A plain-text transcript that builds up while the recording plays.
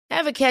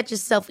Ever catch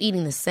yourself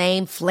eating the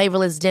same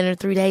flavorless dinner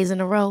 3 days in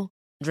a row?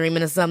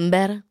 Dreaming of something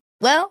better?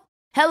 Well,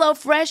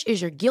 HelloFresh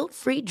is your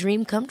guilt-free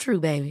dream come true,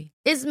 baby.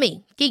 It's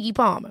me, Keke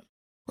Palmer.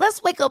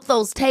 Let's wake up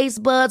those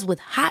taste buds with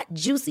hot,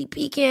 juicy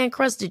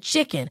pecan-crusted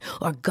chicken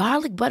or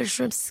garlic butter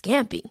shrimp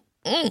scampi.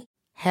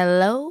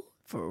 Hello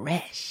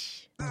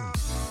Fresh.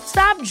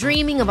 Stop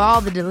dreaming of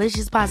all the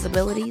delicious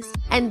possibilities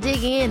and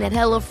dig in at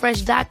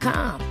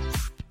HelloFresh.com.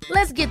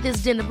 Let's get this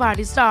dinner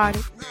party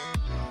started.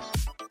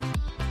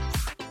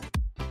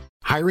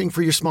 Hiring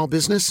for your small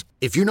business?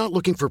 If you're not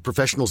looking for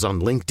professionals on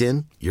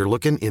LinkedIn, you're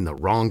looking in the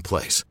wrong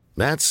place.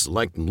 That's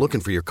like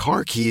looking for your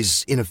car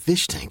keys in a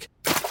fish tank.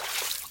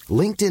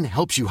 LinkedIn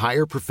helps you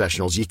hire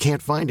professionals you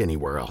can't find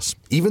anywhere else,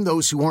 even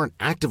those who aren't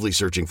actively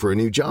searching for a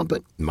new job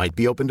but might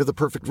be open to the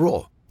perfect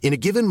role. In a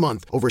given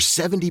month, over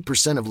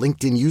 70% of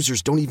LinkedIn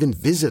users don't even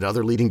visit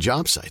other leading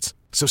job sites.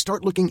 So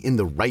start looking in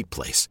the right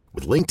place.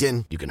 With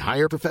LinkedIn, you can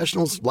hire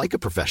professionals like a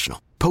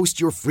professional.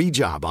 Post your free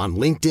job on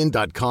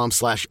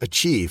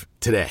linkedin.com/achieve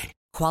today.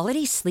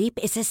 Quality sleep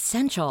is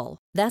essential.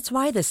 That's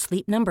why the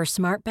Sleep Number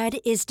Smart Bed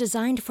is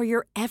designed for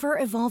your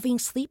ever-evolving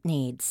sleep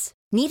needs.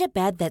 Need a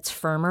bed that's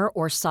firmer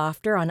or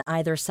softer on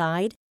either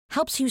side?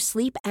 Helps you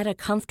sleep at a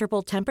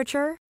comfortable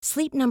temperature?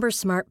 Sleep Number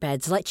Smart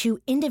Beds let you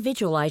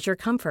individualize your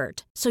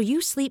comfort, so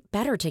you sleep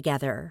better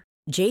together.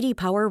 J.D.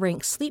 Power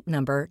ranks Sleep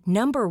Number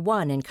number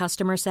 1 in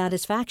customer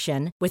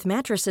satisfaction with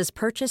mattresses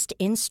purchased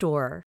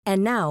in-store.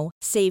 And now,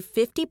 save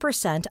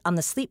 50% on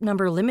the Sleep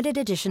Number Limited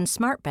Edition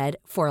Smart Bed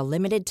for a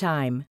limited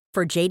time.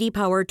 For J.D.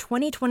 Power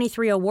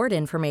 2023 award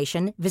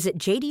information, visit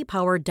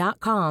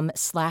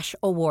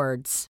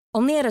jdpower.com/awards.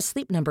 Only at a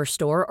Sleep Number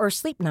store or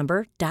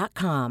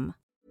sleepnumber.com.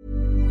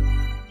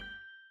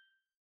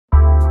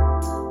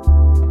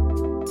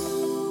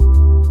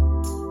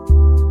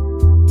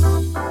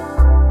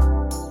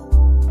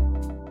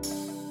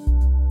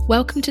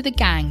 Welcome to the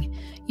gang,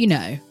 you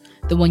know,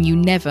 the one you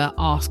never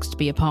asked to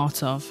be a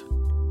part of.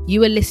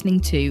 You are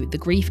listening to the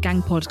Grief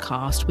Gang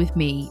podcast with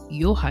me,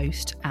 your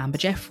host, Amber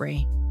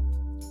Jeffrey.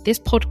 This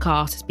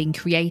podcast has been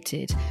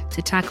created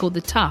to tackle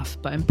the tough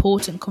but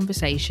important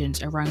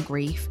conversations around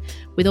grief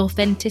with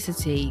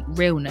authenticity,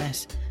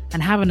 realness,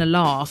 and having a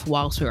laugh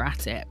whilst we're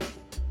at it.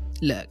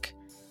 Look,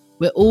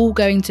 we're all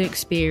going to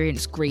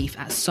experience grief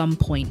at some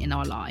point in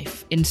our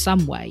life, in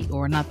some way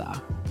or another.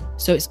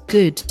 So it's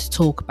good to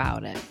talk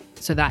about it,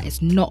 so that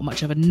it's not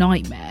much of a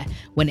nightmare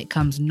when it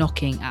comes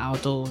knocking at our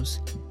doors.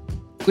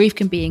 Grief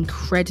can be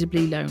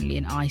incredibly lonely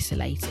and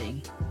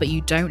isolating, but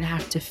you don't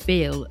have to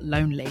feel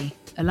lonely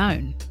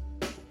alone.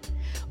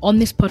 On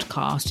this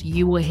podcast,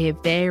 you will hear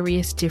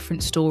various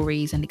different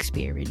stories and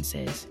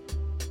experiences.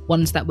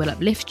 Ones that will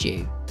uplift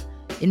you,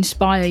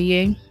 inspire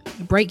you,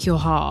 break your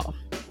heart,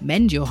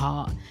 mend your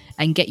heart,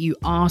 and get you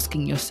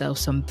asking yourself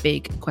some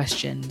big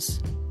questions.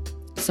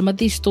 Some of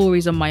these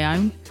stories are my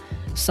own,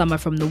 some are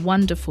from the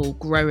wonderful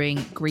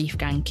growing Grief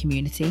Gang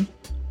community,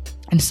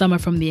 and some are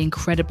from the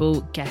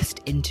incredible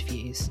guest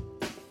interviews.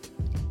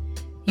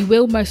 You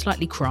will most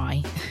likely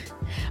cry.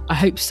 I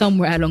hope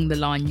somewhere along the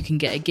line you can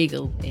get a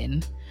giggle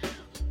in,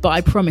 but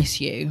I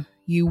promise you,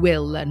 you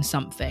will learn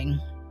something.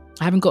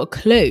 I haven't got a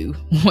clue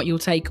what you'll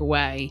take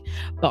away,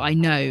 but I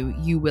know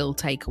you will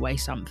take away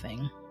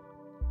something.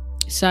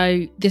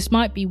 So this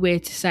might be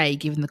weird to say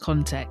given the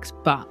context,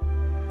 but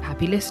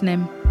happy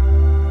listening.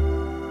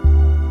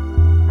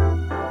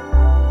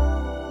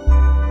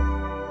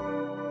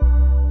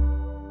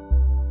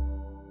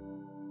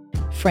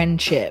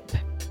 Friendship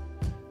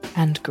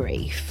and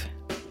grief.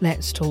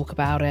 Let's talk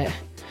about it.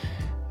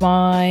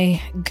 My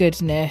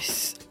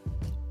goodness.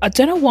 I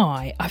don't know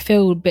why I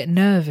feel a bit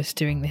nervous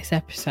doing this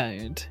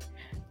episode.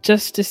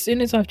 Just as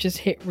soon as I've just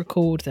hit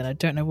record, then I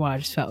don't know why I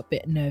just felt a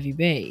bit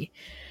nervy.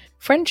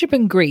 Friendship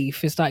and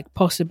grief is like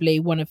possibly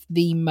one of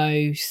the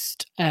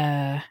most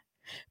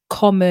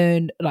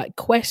common like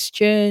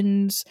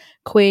questions,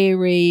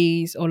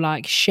 queries, or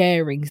like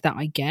sharings that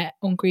I get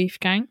on Grief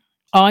Gang.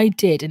 I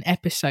did an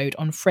episode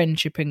on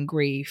friendship and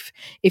grief.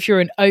 If you're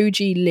an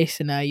OG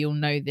listener, you'll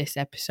know this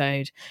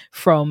episode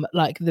from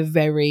like the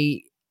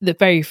very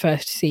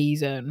first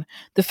season.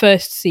 The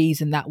first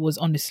season that was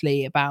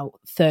honestly about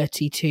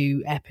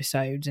 32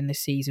 episodes in the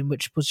season,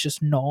 which was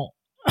just not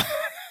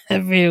a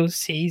real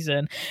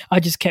season. I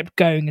just kept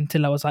going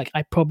until I was like,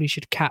 I probably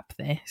should cap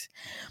this.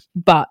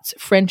 But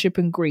friendship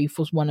and grief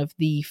was one of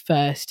the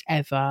first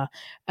ever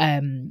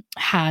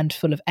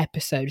handful of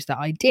episodes that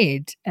I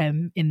did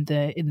in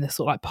the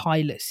sort of like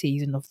pilot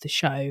season of the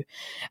show.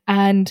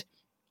 And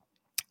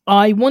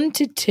I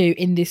wanted to,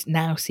 in this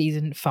now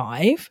season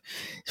 5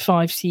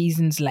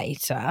 seasons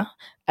later,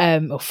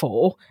 or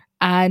 4,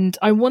 and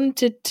I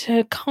wanted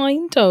to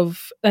kind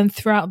of,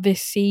 throughout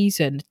this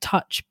season,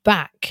 touch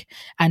back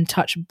and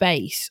touch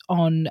base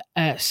on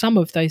some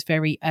of those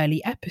very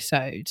early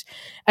episodes,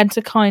 and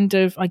to kind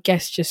of, I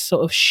guess, just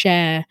sort of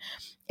share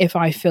if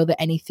I feel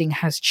that anything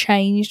has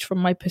changed from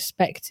my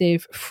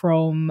perspective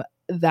from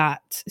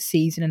that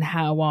season and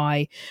how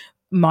I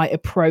might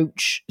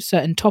approach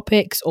certain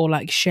topics or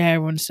like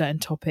share on certain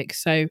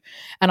topics. So,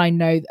 and I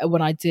know that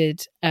when I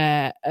did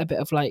a bit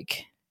of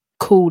like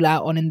call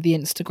out on in the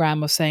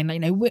Instagram of saying, like, you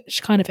know,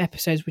 which kind of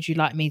episodes would you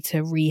like me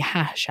to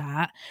rehash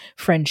at?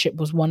 Friendship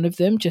was one of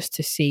them, just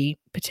to see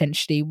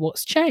potentially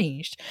what's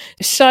changed.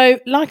 So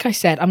like I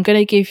said, I'm going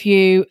to give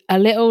you a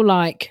little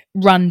like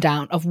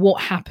rundown of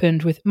what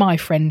happened with my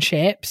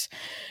friendships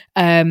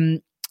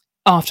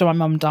after my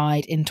mum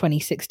died in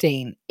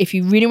 2016. If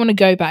you really want to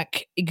go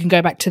back, you can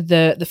go back to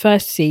the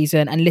first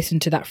season and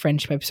listen to that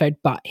friendship episode,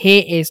 but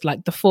here is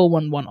like the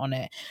 411 on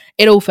it.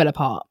 It all fell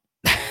apart.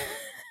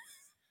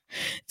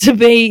 To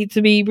be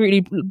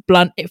really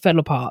blunt, it fell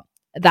apart.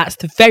 That's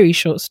the very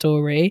short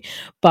story.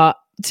 But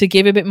to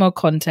give a bit more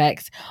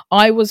context,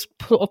 I was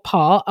put a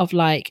part of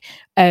like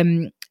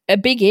a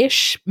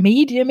big-ish,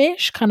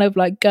 medium-ish kind of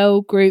like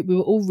girl group. We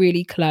were all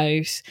really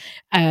close.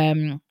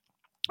 They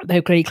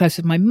were really close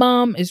with my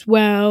mum as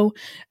well.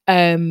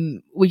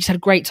 We just had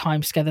great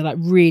times together, like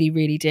really,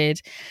 really did.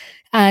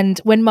 And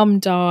when mum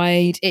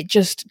died, it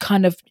just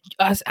kind of,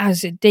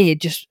 as it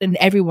did, just in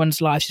everyone's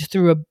life, just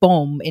threw a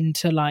bomb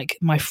into like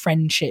my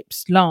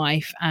friendship's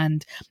life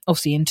and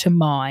obviously into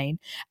mine.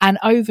 And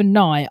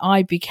overnight,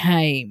 I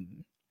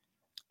became,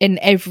 in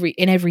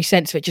every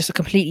sense of it, just a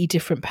completely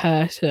different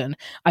person.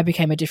 I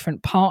became a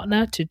different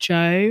partner to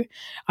Joe.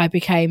 I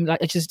became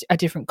like just a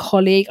different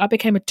colleague. I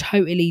became a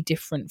totally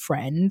different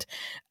friend.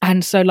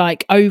 And so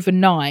like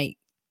overnight,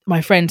 my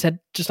friends had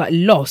just like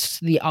lost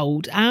the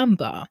old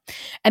Amber.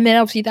 And then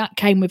obviously that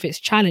came with its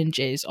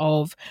challenges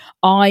of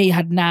I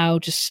had now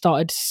just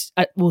started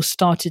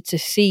to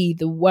see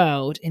the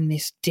world in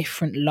this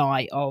different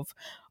light of,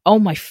 oh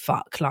my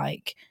fuck,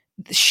 like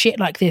shit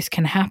like this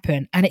can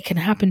happen, and it can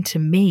happen to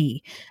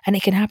me, and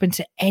it can happen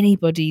to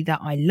anybody that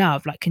I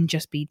love, like can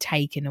just be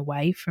taken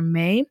away from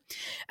me.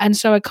 And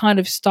so I kind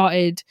of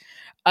started,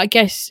 I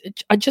guess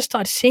I just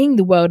started seeing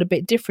the world a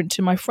bit different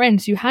to my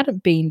friends who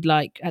hadn't been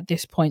like at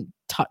this point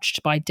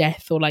touched by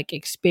death or like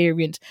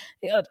experience.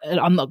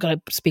 I'm not going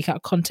to speak out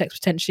of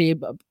context potentially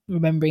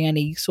remembering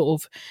any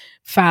sort of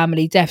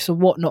family deaths or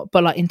whatnot,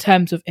 but like in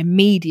terms of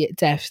immediate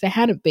deaths, they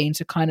hadn't been.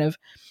 So kind of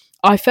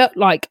I felt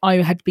like I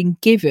had been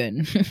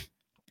given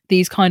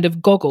these kind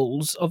of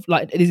goggles of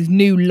like these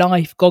new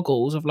life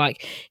goggles of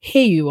like,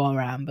 here you are,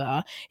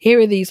 Amber, here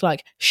are these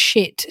like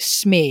shit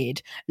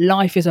smeared,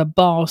 life is a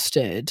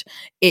bastard,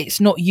 it's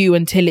not you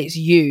until it's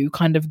you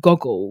kind of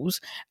goggles.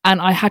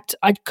 And I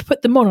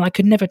put them on and I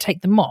could never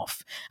take them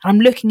off. And I'm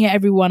looking at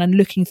everyone and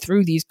looking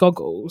through these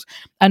goggles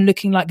and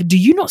looking like, do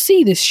you not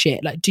see this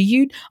shit? Like,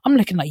 I'm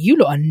looking like, you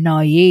lot are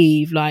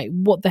naive, like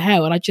what the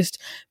hell? And I just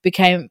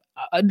became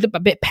a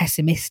bit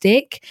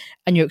pessimistic.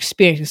 And you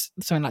experience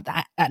something like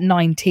that at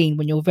 19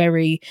 when you're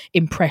very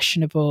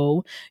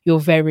impressionable, you're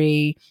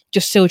very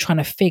just still trying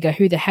to figure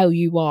who the hell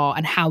you are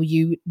and how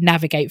you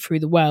navigate through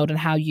the world and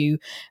how you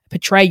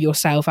portray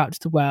yourself out to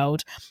the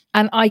world.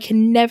 And I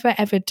can never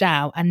ever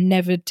doubt and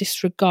never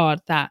disregard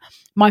that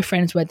my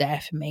friends were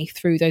there for me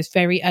through those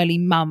very early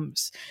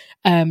months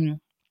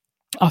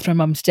after my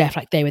mum's death.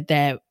 Like they were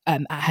there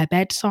at her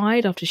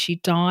bedside after she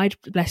died,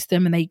 bless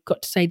them, and they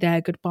got to say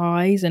their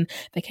goodbyes and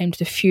they came to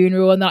the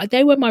funeral, and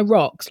they were my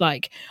rocks.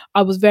 Like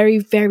I was very,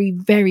 very,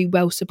 very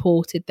well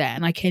supported there,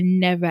 and I can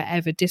never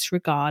ever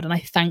disregard, and I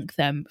thank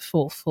them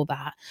for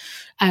that.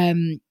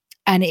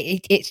 And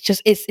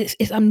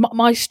it's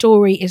my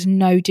story is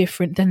no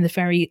different than the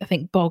very, I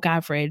think, bog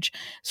average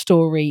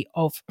story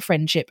of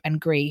friendship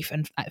and grief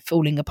and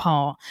falling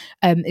apart.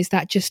 Is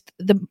that just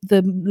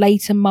the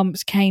later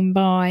months came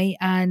by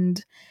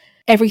and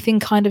everything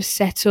kind of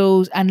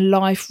settles and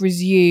life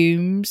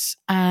resumes,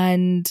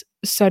 and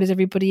so does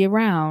everybody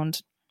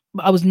around.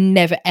 I was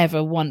never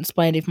ever once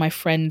by any of my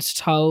friends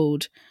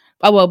told,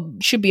 oh well,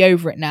 should be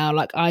over it now.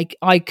 Like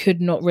I could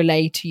not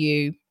relay to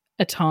you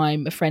a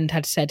time a friend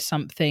had said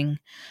something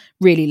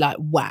really like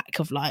whack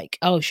of like,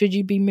 oh, should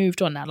you be moved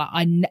on now?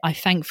 Like I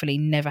thankfully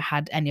never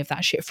had any of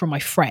that shit from my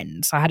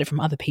friends. I had it from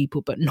other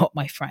people, but not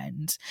my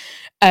friends.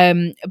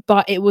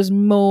 But it was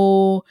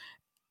more,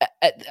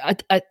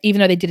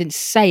 even though they didn't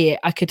say it,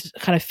 I could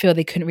kind of feel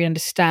they couldn't really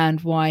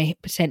understand why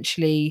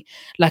potentially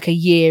like a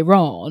year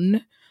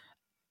on,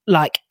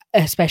 like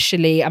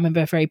especially I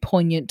remember a very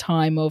poignant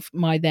time of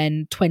my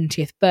then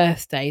 20th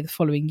birthday the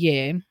following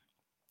year.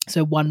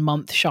 So 1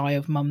 month shy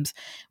of mum's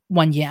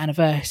 1 year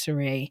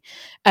anniversary.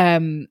 I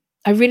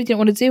really didn't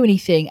want to do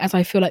anything, as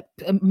I feel like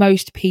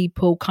most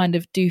people kind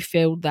of do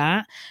feel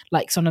that.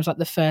 Like sometimes like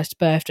the first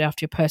birthday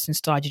after your person's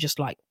died, you're just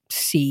like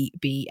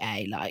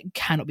CBA, like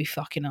cannot be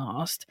fucking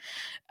arsed.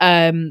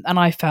 And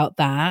I felt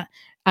that.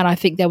 And I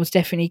think there was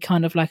definitely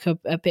kind of like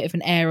a bit of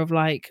an air of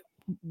like,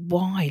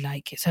 why?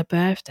 Like it's her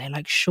birthday,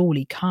 like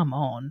surely come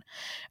on.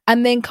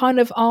 And then kind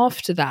of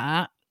after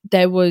that,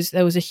 there was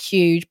a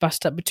huge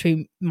bust up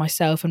between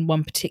myself and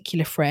one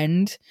particular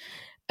friend,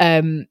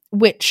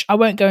 which I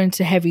won't go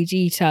into heavy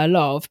detail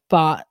of,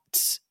 but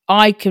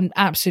I can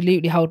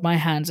absolutely hold my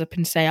hands up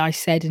and say I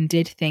said and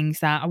did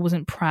things that I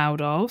wasn't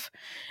proud of,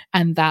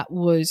 and that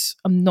was,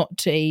 I'm not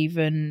to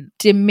even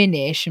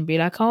diminish and be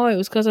like, oh, it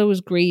was because I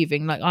was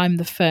grieving. Like I'm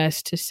the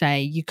first to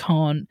say you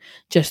can't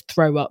just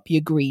throw up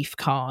your grief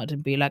card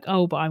and be like,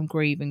 oh, but I'm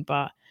grieving.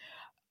 But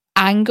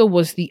anger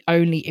was the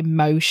only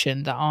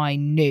emotion that I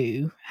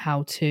knew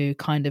how to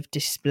kind of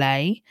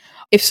display.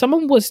 If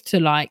someone was to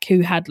like,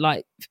 who had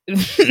like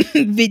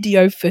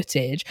video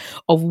footage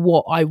of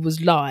what I was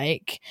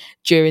like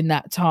during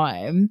that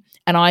time,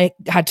 and I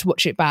had to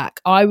watch it back,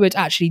 I would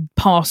actually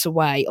pass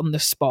away on the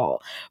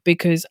spot,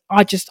 because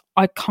I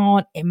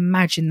can't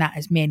imagine that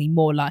as me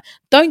anymore. Like,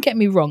 don't get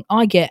me wrong,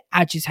 I get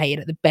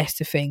agitated at the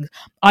best of things.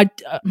 I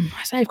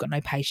say I've got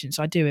no patience.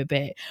 I do a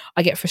bit.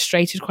 I get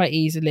frustrated quite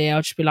easily.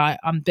 I'll just be like,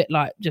 I'm a bit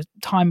like, just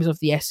time is of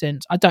the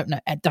essence. I don't know.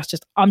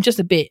 I'm just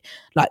a bit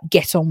like,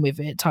 get on with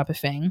it type of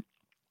thing.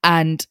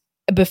 And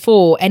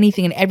before,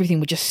 anything and everything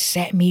would just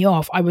set me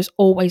off. I was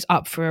always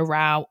up for a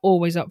row,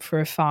 always up for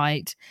a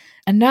fight.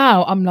 And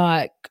now I'm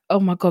like, oh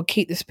my God,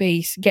 keep this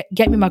peace.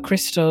 Get me my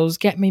crystals,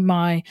 get me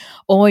my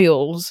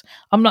oils.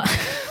 I'm not...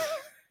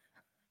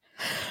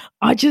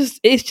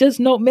 it's just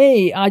not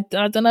me. I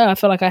don't know. I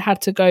feel like I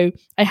had to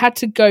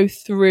go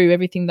through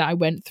everything that I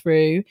went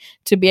through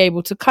to be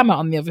able to come out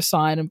on the other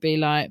side and be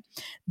like,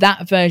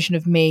 that version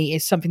of me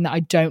is something that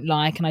I don't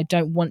like, and I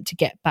don't want to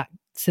get back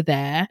to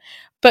there.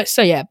 But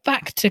so yeah,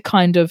 back to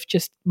kind of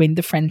just when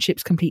the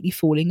friendship's completely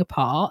falling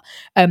apart.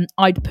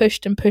 I'd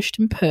pushed and pushed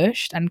and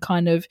pushed and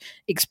kind of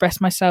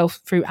expressed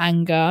myself through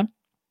anger.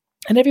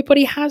 And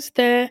everybody has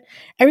their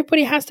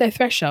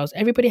thresholds.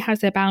 Everybody has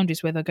their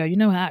boundaries where they go, you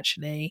know what,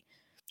 actually,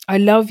 I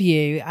love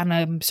you and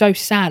I'm so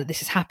sad that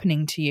this is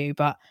happening to you,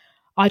 but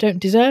I don't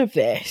deserve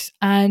this.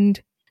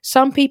 And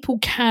some people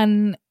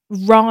can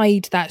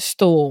ride that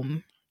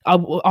storm.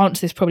 I'll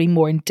answer this probably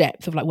more in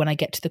depth of like when I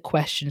get to the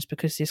questions,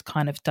 because this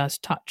kind of does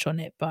touch on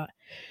it. But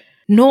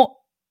not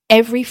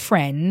every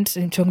friend,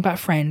 and talking about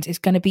friends, is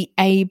going to be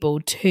able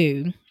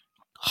to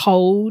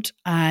hold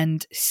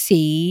and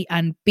see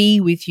and be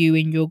with you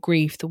in your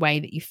grief the way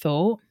that you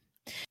thought.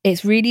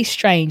 It's really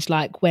strange,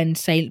 like when,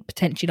 say,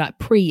 potentially like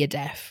pre your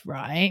death,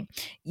 right?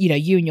 You know,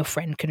 you and your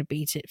friend could have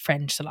been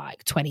friends for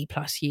like 20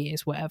 plus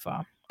years,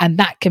 whatever. And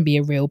that can be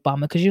a real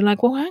bummer, because you're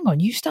like, well, hang on,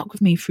 you stuck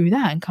with me through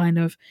that, and kind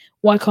of,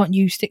 why can't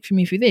you stick with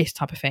me through this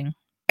type of thing?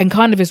 And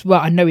kind of as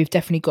well, I know we've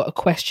definitely got a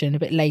question a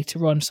bit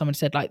later on. Someone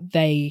said like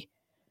they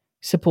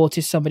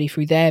supported somebody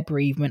through their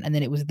bereavement and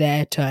then it was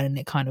their turn and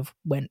it kind of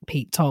went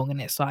Pete Tong,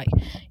 and it's like,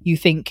 you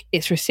think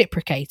it's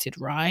reciprocated,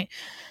 right?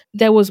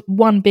 There was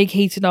one big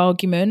heated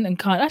argument, and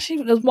kind of,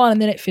 actually there was one,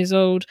 and then it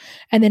fizzled,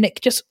 and then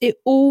it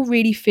all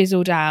really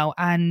fizzled out.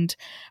 And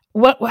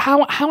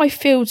how I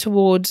feel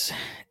towards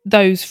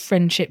those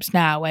friendships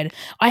now, and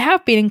I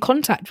have been in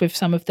contact with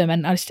some of them,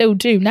 and I still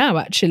do now,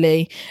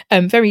 actually,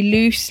 very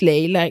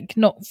loosely, like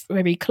not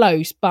very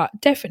close, but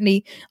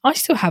definitely I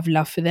still have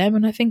love for them,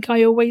 and I think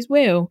I always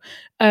will.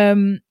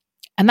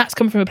 And that's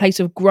come from a place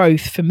of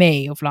growth for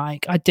me, of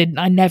like, I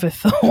never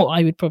thought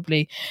I would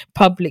probably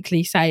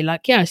publicly say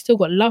like, yeah, I still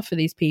got love for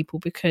these people,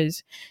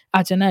 because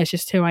I don't know, it's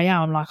just who I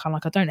am. I'm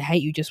like, I don't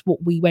hate you, just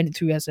what we went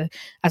through as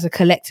a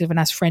collective and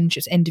as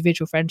friendships,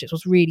 individual friendships,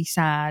 was really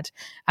sad.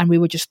 And we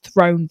were just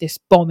thrown this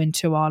bomb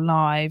into our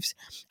lives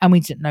and we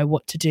didn't know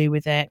what to do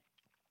with it.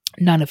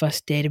 None of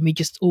us did. And we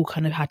just all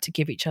kind of had to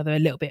give each other a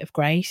little bit of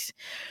grace.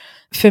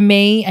 For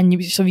me,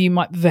 and some of you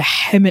might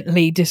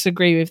vehemently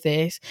disagree with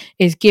this,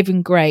 is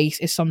giving grace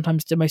is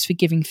sometimes the most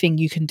forgiving thing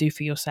you can do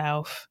for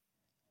yourself.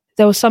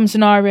 There were some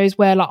scenarios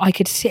where like I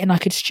could sit and I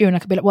could stew and I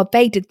could be like, well,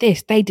 they did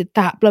this, they did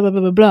that, blah, blah, blah,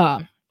 blah,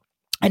 blah.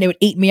 And it would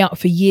eat me up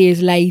for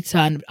years later.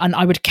 And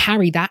I would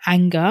carry that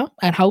anger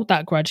and hold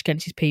that grudge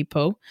against these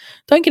people.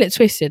 Don't get it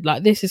twisted.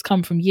 Like, this has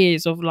come from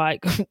years of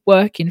like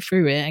working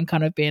through it and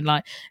kind of being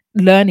like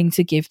learning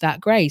to give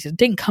that grace. It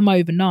didn't come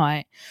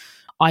overnight.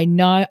 I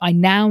now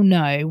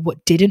know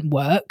what didn't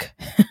work.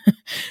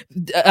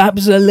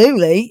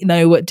 Absolutely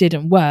know what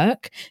didn't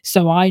work.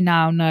 So I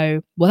now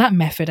know, well, that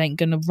method ain't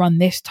going to run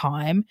this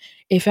time.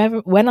 If ever,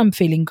 when I'm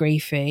feeling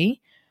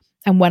griefy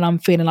and when I'm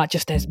feeling like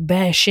just there's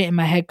bare shit in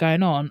my head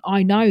going on,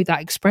 I know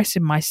that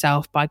expressing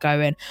myself by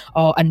going,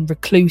 and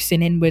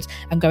reclusing inwards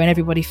and going,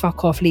 everybody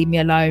fuck off, leave me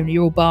alone,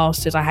 you're all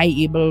bastards, I hate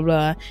you, blah,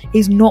 blah, blah,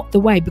 is not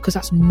the way, because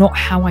that's not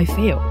how I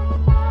feel.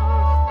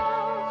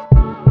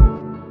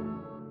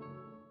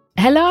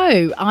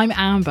 Hello, I'm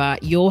Amber,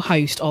 your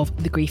host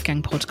of the Grief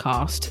Gang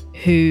podcast,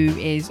 who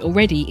is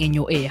already in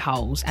your ear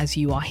holes as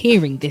you are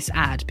hearing this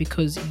ad,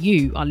 because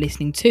you are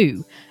listening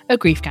to a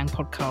Grief Gang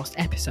podcast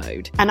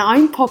episode. And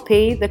I'm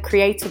Poppy, the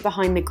creator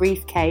behind The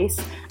Grief Case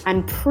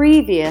and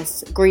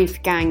previous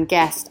Grief Gang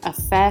guest a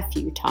fair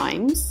few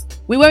times.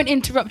 We won't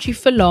interrupt you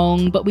for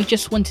long, but we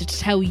just wanted to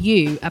tell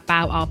you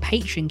about our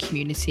Patreon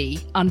community,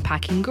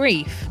 Unpacking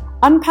Grief.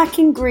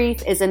 Unpacking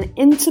Grief is an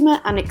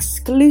intimate and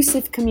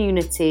exclusive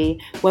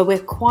community where we're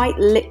quite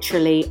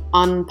literally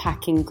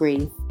unpacking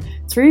grief.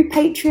 Through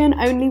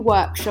Patreon-only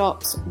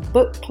workshops,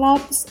 book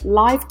clubs,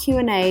 live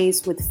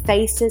Q&As with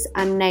faces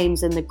and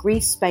names in the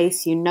grief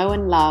space you know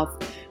and love,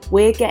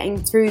 We're getting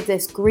through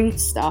this grief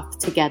stuff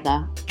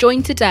together.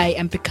 Join today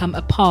and become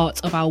a part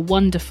of our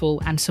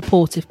wonderful and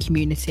supportive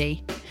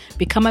community.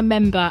 Become a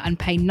member and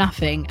pay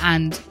nothing,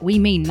 and we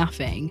mean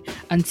nothing,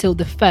 until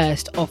the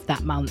 1st of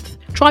that month.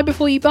 Try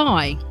before you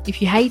buy. If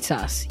you hate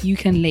us, you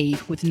can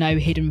leave with no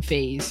hidden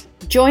fees.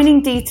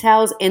 Joining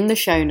details in the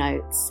show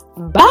notes.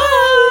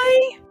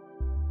 Bye!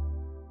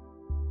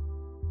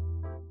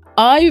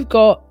 I've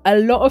got a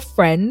lot of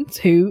friends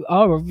who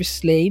are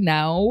obviously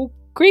now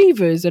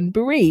grievers and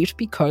bereaved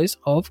because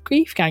of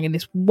Grief Gang and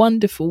this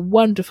wonderful,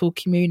 wonderful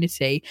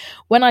community.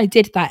 When I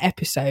did that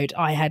episode,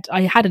 I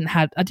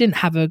didn't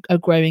have a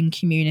growing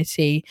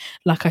community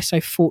like I so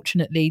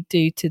fortunately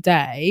do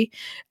today.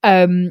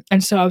 And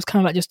so I was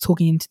kind of like just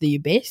talking into the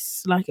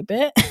abyss like a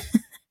bit.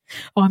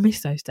 Oh, I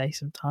miss those days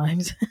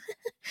sometimes.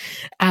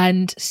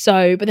 And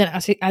so, but then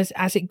as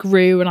it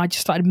grew and I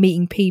just started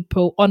meeting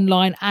people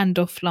online and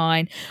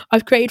offline,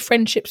 I've created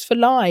friendships for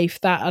life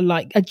that are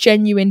like a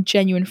genuine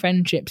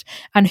friendships,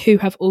 and who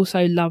have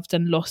also loved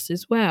and lost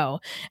as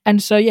well.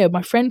 And so, yeah,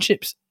 my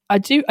friendships, I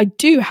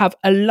do have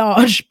a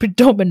large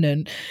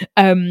predominant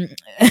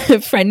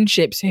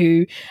friendships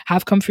who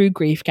have come through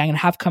Grief Gang and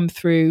have come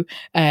through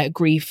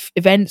grief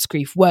events,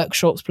 grief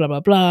workshops, blah, blah,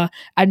 blah.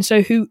 And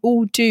so who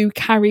all do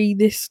carry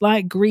this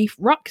like grief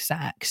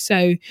rucksack.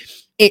 So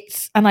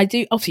I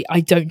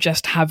don't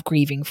just have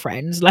grieving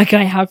friends. Like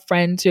I have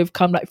friends who have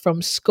come like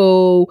from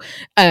school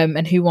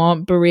and who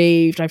aren't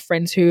bereaved. I have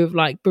friends who have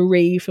like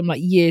bereaved from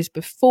like years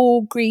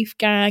before Grief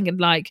Gang, and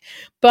like,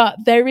 but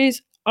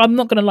I'm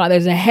not going to lie,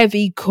 there's a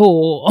heavy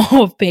core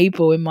of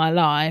people in my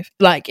life.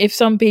 Like if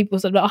some people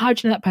say, like, oh, how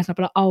do you know that person? I'll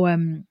be like,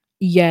 oh,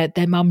 yeah,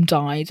 their mum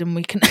died, and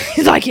we can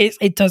like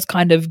it does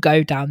kind of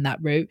go down that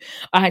route.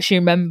 I actually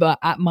remember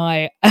at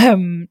my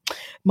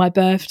my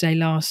birthday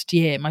last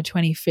year, my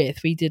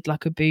 25th, we did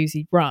like a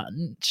boozy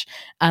brunch,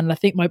 and I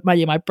think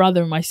my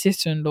brother and my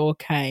sister-in-law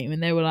came,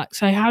 and they were like,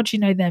 so how do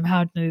you know them?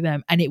 How do you know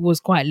them? And it was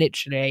quite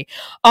literally,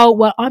 oh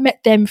well, I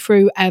met them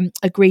through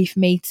a grief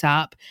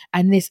meetup,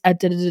 and this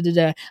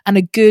and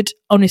a good,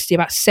 honestly,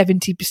 about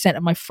 70%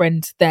 of my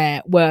friends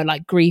there were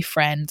like grief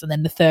friends, and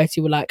then the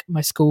 30 were like my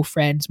school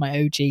friends, my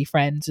OG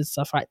friends and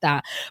stuff like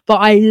that. But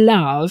I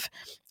love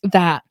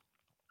that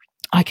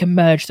I can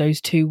merge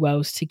those two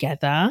worlds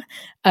together,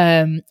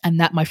 and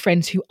that my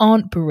friends who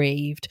aren't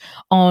bereaved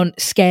aren't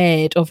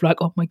scared of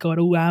like, oh my god,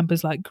 all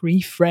Amber's like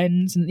grief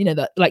friends, and you know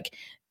that like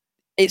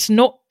it's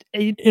not,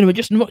 you know, we're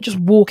just not just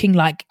walking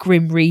like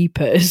grim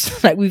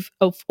reapers. Like we've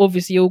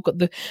obviously all got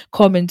the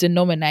common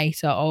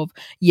denominator of,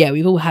 yeah,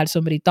 we've all had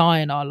somebody die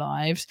in our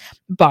lives,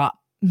 but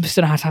we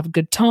still know how to have a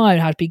good time,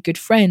 how to be good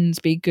friends,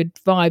 be good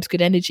vibes,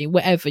 good energy,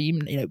 whatever. You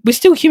know, we're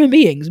still human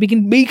beings. We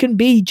can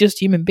be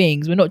just human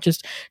beings. We're not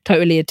just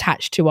totally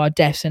attached to our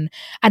deaths and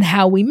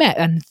how we met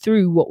and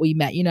through what we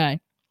met, you know.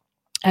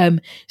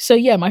 So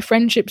yeah, my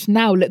friendships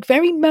now look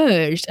very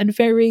merged and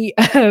very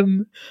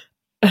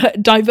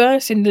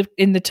diverse in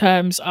the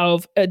terms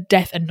of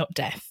death and not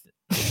death.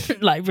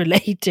 Like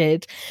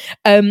related,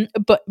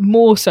 but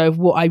more so of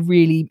what I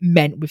really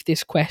meant with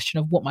this question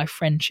of what my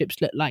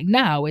friendships look like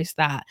now is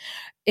that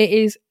it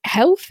is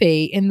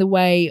healthy in the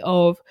way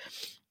of,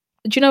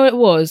 do you know what it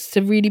was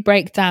to really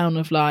break down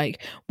of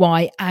like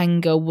why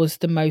anger was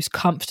the most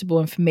comfortable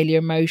and familiar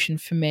emotion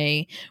for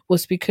me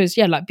was because,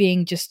 yeah, like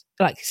being just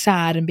like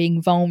sad and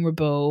being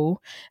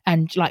vulnerable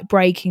and like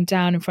breaking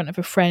down in front of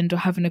a friend or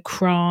having a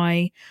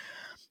cry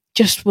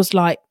just was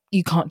like,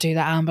 you can't do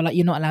that, Amber, like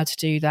you're not allowed to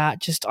do that.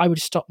 Just I would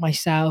stop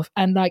myself.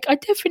 And like I'm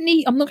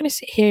not going to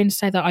sit here and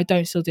say that I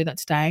don't still do that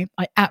today.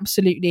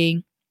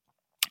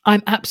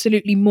 I'm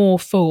absolutely more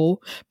for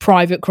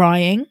private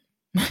crying.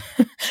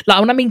 Like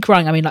when I mean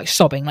crying, I mean like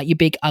sobbing, like your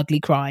big ugly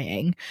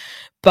crying.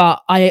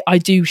 But I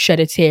do shed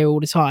a tear all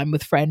the time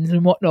with friends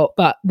and whatnot.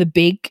 But the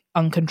big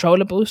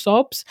uncontrollable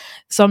sobs,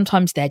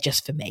 sometimes they're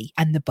just for me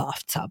and the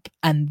bathtub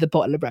and the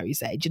bottle of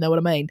rosé. Do you know what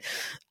I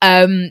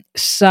mean?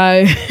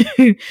 So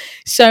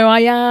I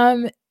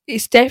am.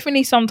 It's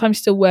definitely sometimes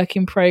still work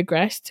in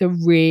progress to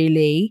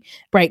really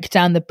break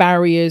down the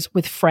barriers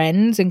with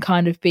friends and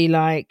kind of be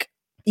like,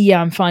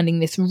 yeah, I'm finding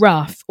this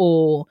rough,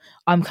 or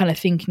I'm kind of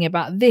thinking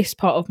about this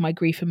part of my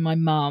grief and my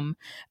mum.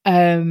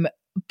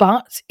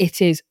 But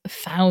it is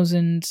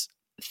thousands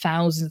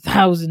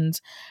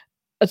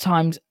of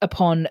times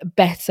upon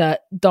better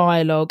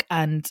dialogue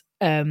and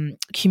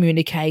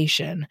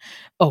communication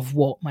of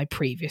what my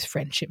previous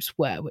friendships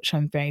were, which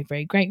I'm very,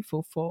 very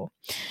grateful for.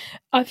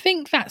 I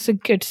think that's a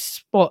good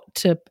spot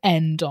to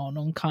end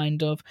on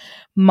kind of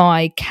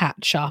my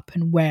catch up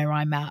and where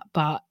I'm at.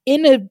 But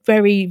in a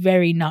very,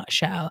 very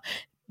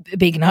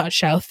big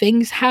nutshell,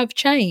 things have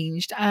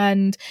changed,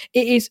 and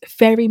it is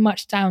very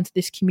much down to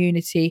this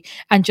community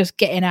and just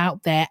getting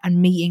out there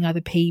and meeting other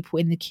people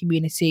in the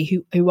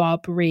community who are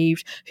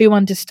bereaved, who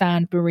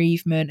understand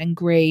bereavement and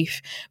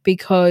grief.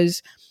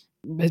 Because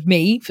for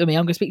me, I'm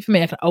going to speak for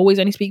me. I can always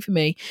only speak for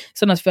me.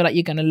 Sometimes I feel like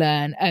you're going to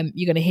learn,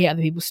 you're going to hear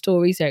other people's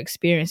stories, their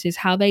experiences,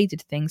 how they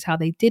did things, how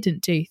they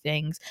didn't do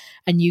things,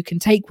 and you can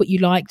take what you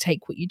like,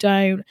 take what you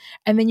don't,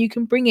 and then you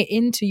can bring it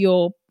into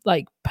your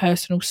like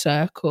personal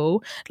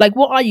circle. Like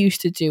what I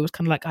used to do was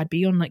kind of like I'd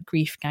be on like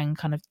Grief Gang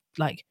kind of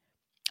like,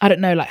 I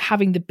don't know, like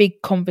having the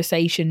big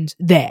conversations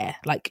there,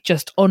 like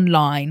just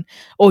online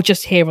or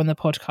just here on the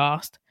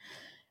podcast.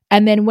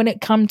 And then when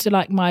it come to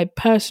like my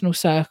personal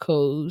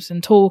circles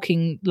and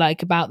talking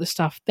like about the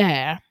stuff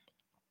there,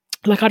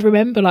 like I'd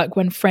remember like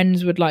when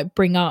friends would like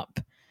bring up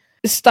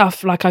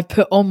stuff like I've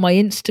put on my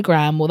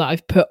Instagram or that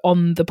I've put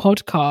on the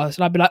podcast,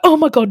 and I'd be like, oh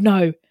my God,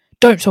 no,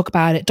 don't talk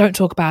about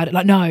it.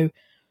 Like, no. And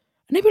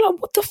they'd be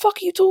like, what the fuck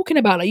are you talking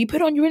about? Like, you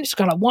put it on your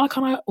Instagram,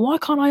 like, why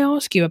can't I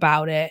ask you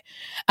about it?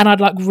 And I'd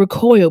like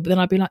recoil, but then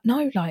I'd be like,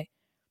 no, like,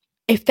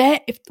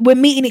 if we're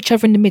meeting each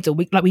other in the middle,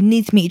 we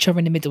need to meet each other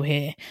in the middle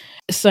here.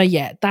 So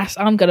yeah,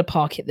 I'm gonna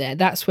park it there.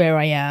 That's where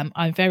I am.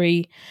 I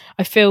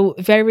feel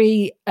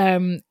very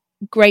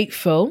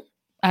grateful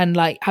and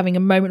like having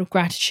a moment of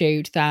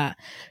gratitude that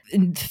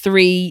in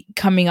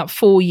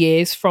 4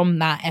 years from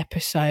that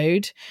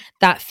episode,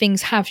 that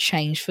things have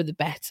changed for the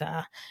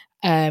better.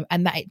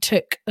 And that it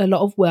took a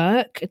lot of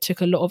work. It took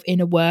a lot of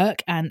inner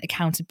work and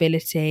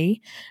accountability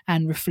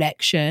and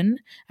reflection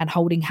and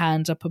holding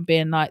hands up and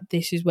being like,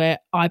 this is where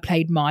I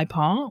played my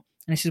part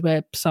and this is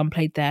where some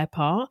played their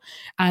part.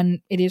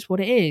 And it is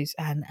what it is.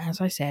 And as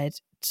I said,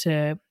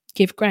 to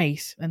give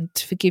grace and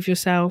to forgive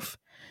yourself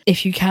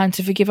if you can,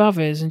 to forgive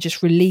others and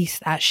just release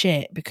that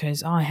shit,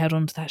 because I held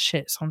on to that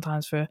shit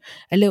sometimes for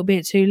a little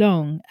bit too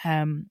long.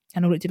 And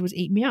all it did was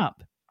eat me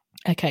up.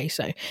 Okay,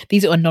 so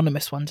these are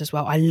anonymous ones as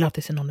well. I love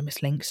this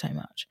anonymous link so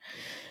much.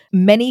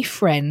 Many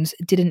friends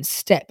didn't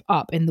step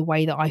up in the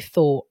way that I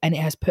thought, and it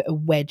has put a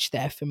wedge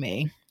there for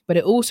me. But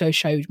it also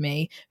showed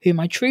me who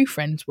my true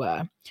friends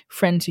were.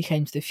 Friends who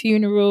came to the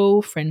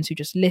funeral, friends who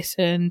just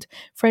listened,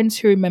 friends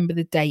who remember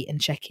the date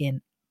and check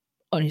in.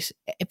 Honestly,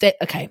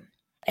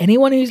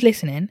 anyone who's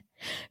listening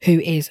who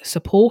is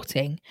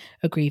supporting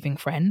a grieving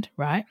friend,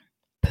 right?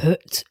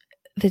 Put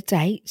the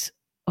date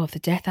of the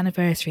death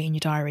anniversary in your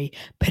diary.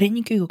 Put it in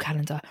your Google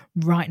Calendar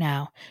right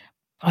now.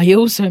 I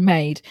also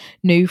made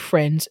new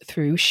friends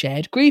through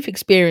shared grief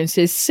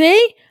experiences.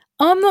 See?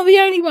 I'm not the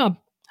only one.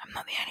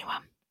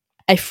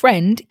 A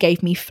friend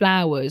gave me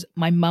flowers,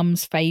 my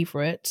mum's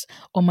favourites,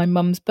 on my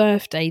mum's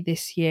birthday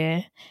this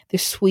year. The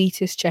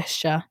sweetest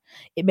gesture.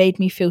 It made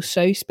me feel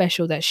so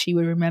special that she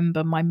would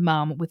remember my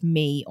mum with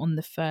me on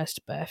the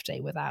first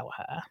birthday without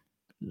her.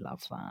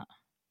 Love that.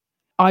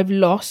 I've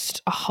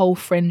lost a whole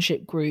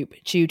friendship group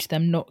due to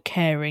them not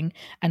caring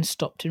and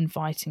stopped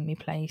inviting me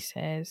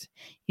places.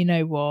 You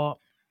know what?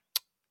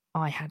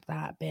 I had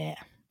that bit.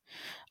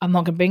 I'm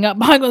not going to bring up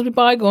bygones with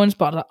bygones,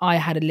 but I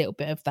had a little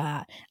bit of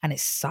that and it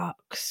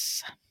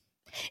sucks.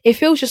 It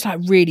feels just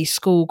like really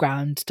school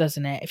ground,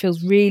 doesn't it? It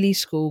feels really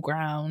school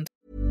ground.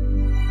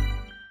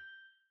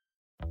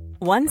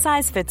 One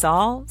size fits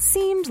all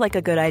seemed like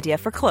a good idea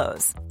for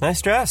clothes.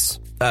 Nice dress.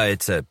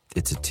 It's a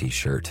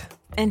t-shirt.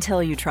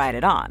 Until you tried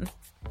it on.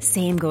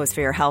 Same goes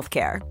for your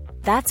healthcare.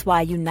 That's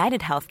why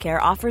United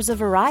Healthcare offers a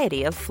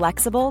variety of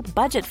flexible,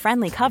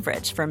 budget-friendly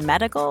coverage for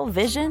medical,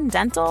 vision,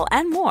 dental,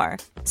 and more.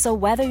 So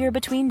whether you're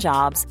between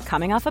jobs,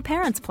 coming off a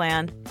parent's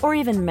plan, or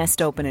even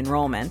missed open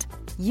enrollment,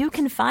 you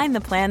can find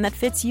the plan that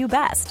fits you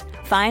best.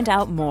 Find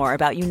out more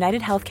about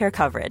United Healthcare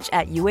coverage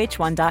at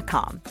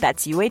uh1.com.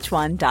 That's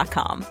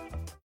uh1.com.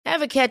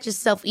 Ever catch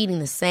yourself eating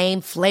the same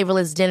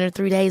flavorless dinner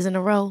 3 days in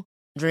a row?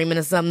 Dreaming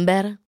of something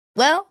better?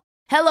 Well,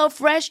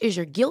 HelloFresh is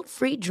your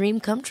guilt-free dream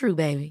come true,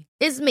 baby.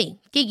 It's me,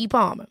 Keke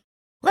Palmer.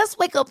 Let's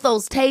wake up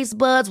those taste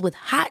buds with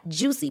hot,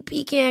 juicy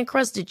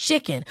pecan-crusted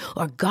chicken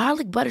or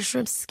garlic butter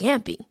shrimp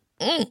scampi.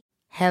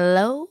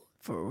 Hello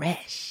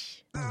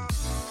Fresh.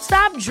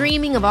 Stop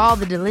dreaming of all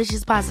the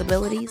delicious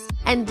possibilities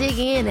and dig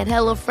in at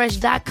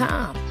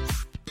HelloFresh.com.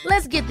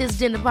 Let's get this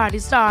dinner party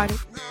started.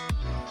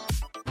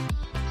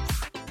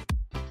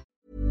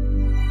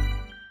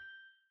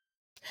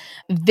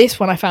 This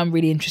one I found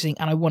really interesting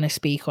and I want to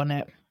speak on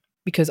it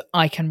because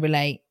I can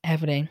relate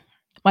heavily.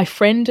 My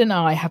friend and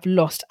I have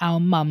lost our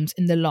mums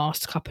in the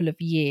last couple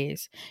of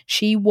years.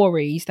 She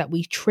worries that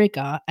we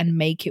trigger and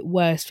make it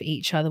worse for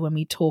each other when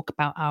we talk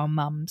about our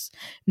mums.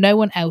 No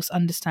one else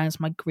understands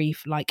my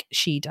grief like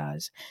she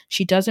does.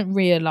 She doesn't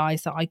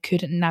realise that I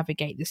couldn't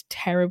navigate this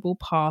terrible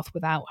path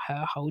without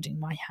her holding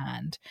my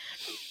hand.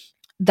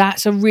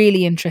 That's a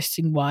really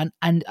interesting one,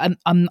 and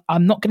I'm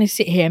not going to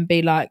sit here and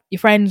be like your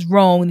friend's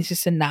wrong,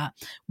 this and that.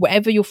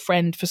 Whatever your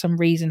friend for some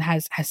reason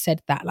has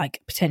said that,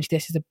 like potentially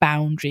this is a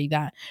boundary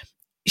that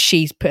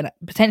she's put,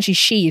 potentially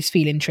she is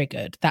feeling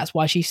triggered. That's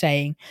why she's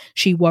saying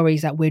she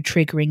worries that we're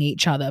triggering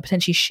each other.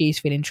 Potentially she's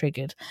feeling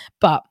triggered.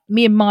 But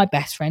me and my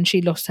best friend,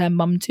 she lost her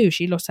mum too.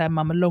 She lost her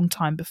mum a long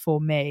time before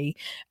me.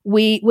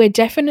 We're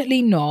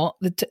definitely not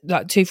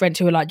like two friends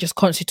who are like just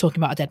constantly talking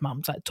about our dead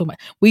mums. Like talking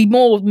about, we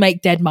more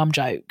make dead mum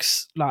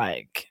jokes.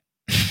 Like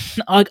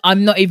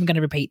I'm not even going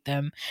to repeat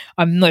them.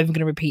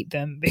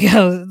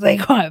 Because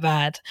they're quite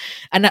bad.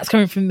 And that's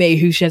coming from me,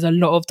 who shares a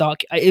lot of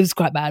dark. It was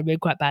quite bad. We're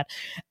quite bad.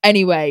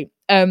 Anyway,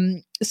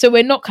 so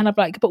we're not kind of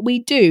like, but we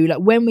do, like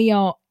when we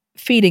are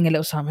feeling a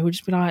little something, we'll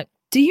just be like,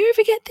 do you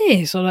ever get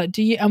this? Or like,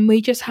 do you, and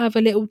we just have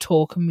a little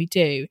talk and we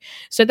do.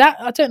 So that,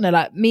 I don't know,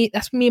 like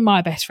that's me and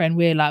my best friend.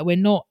 We're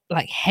not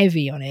like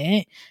heavy on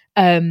it.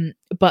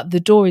 But the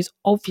door is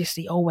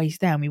obviously always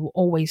there. And we will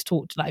always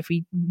talk to, like, if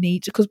we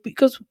need to,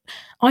 because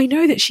I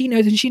know that she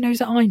knows and she knows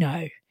that I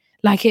know.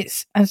 Like,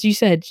 it's, as you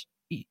said,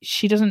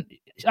 she doesn't,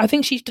 I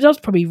think she does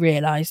probably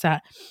realise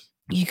that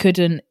you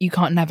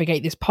can't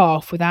navigate this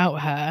path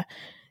without her.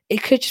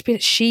 It could just be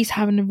that she's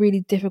having a really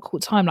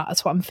difficult time. Like,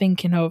 that's what I'm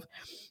thinking of.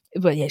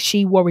 But yeah,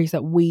 she worries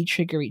that we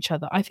trigger each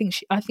other. I think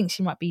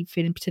she might be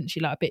feeling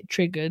potentially like a bit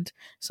triggered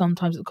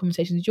sometimes at the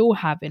conversations you're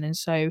having. And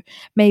so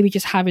maybe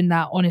just having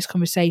that honest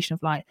conversation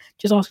of like,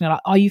 just asking her,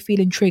 like, are you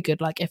feeling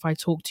triggered? Like, if I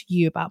talk to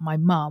you about my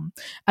mum,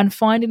 and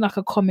finding like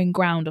a common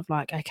ground of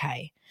like,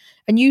 okay.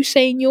 And you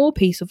saying your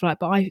piece of like,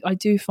 but I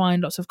do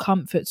find lots of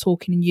comfort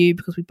talking to you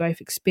because we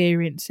both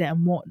experience it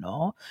and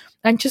whatnot.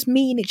 And just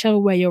meeting each other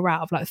where you're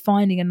at, of like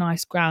finding a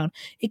nice ground.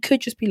 It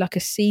could just be like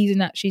a season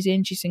that she's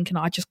in. She's thinking,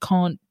 I just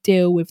can't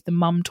deal with the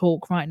mum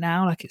talk right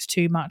now. Like, it's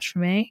too much for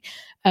me.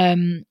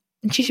 And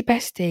she's your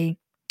bestie.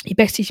 Your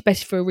bestie's your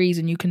bestie for a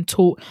reason. You can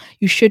talk.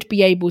 You should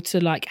be able to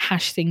like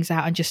hash things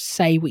out and just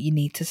say what you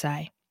need to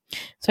say.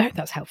 So I hope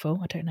that's helpful.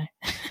 I don't know.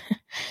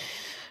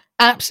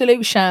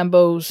 Absolute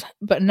shambles.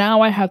 But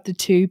now I have the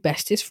two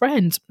bestest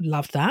friends.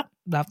 Love that.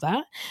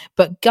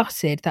 But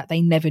gutted that they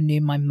never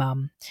knew my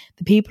mum.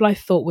 The people I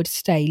thought would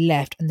stay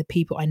left, and the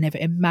people I never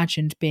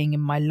imagined being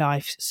in my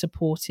life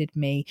supported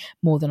me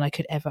more than I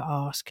could ever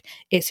ask.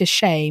 It's a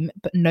shame,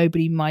 but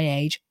nobody my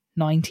age,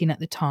 19 at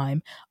the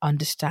time,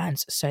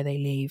 understands, so they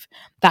leave.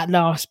 That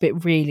last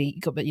bit really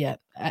got, but yeah,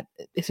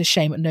 it's a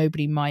shame, but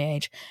nobody my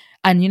age.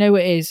 And you know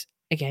what it is?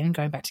 Again,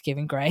 going back to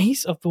Giving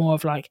Grace, of more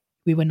of like,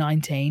 we were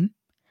 19.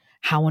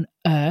 How on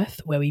earth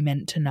were we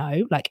meant to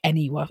know, like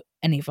any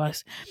of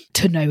us,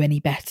 to know any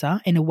better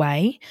in a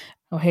way?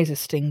 Oh, here's a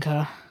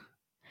stinker.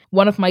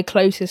 One of my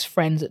closest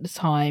friends at the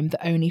time,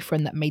 the only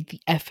friend that made the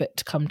effort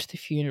to come to the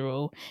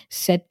funeral,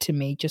 said to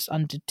me just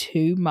under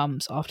 2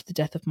 months after the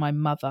death of my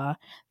mother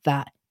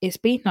that it's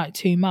been like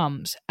 2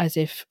 months, as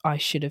if I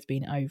should have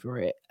been over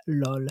it.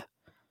 Lol.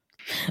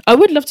 I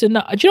would love to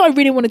know. Do you know what I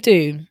really want to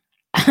do?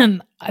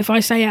 And if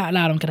I say it out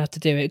loud, I'm going to have to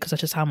do it because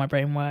that's just how my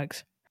brain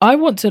works. I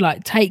want to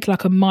like take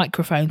like a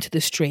microphone to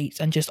the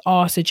streets and just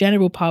ask the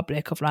general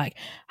public of like,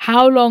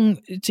 how long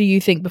do you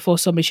think before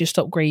somebody should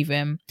stop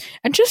grieving?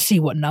 And just see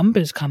what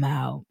numbers come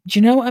out. Do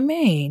you know what I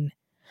mean?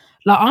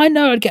 Like, I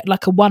know I'd get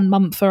like a 1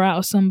 monther out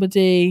of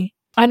somebody.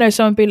 I know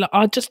someone would be like,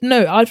 I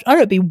know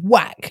it'd be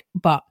whack,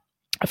 but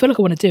I feel like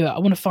I want to do it. I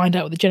want to find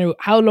out what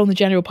how long the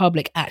general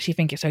public actually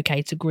think it's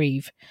okay to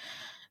grieve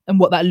and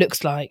what that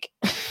looks like.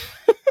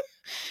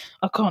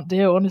 I can't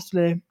deal,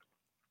 honestly.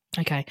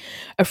 Okay.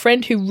 A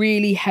friend who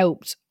really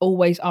helped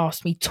always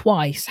asked me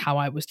twice how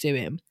I was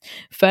doing.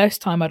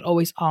 First time I'd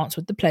always answer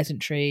with the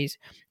pleasantries,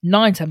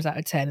 9 times out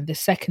of 10. And the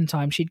second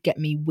time she'd get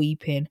me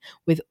weeping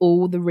with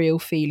all the real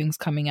feelings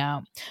coming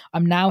out.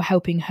 I'm now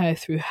helping her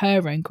through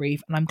her own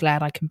grief, and I'm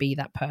glad I can be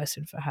that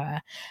person for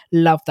her.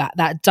 Love that.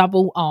 That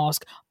double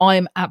ask. I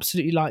am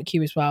absolutely like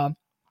you as well.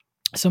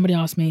 Somebody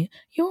asked me,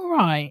 "You all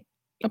right?"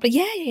 I'm like,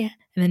 yeah.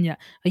 And then, yeah,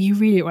 are you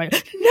really right?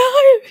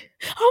 No,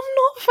 I'm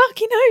not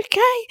fucking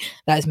okay.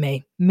 That's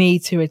me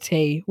to a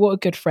T. What a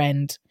good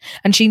friend.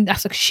 And she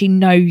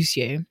knows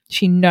you.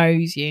 She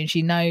knows you, and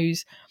she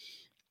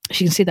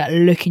can see that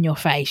look in your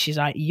face. She's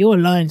like, you're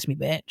lying to me,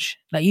 bitch.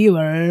 Like, you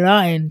are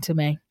lying to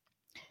me.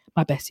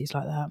 My bestie's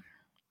like that.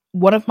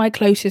 One of my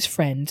closest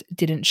friends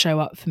didn't show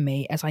up for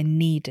me as I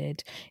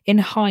needed. In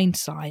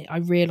hindsight, I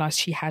realised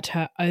she had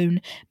her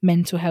own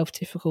mental health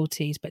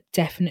difficulties, but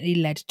definitely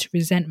led to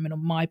resentment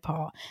on my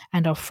part,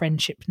 and our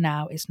friendship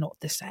now is not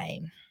the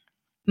same.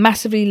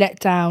 Massively let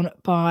down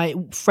by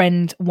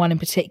friend one in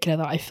particular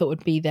that I thought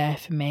would be there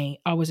for me.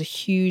 I was a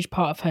huge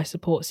part of her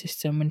support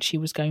system when she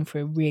was going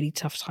through a really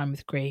tough time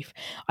with grief.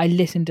 I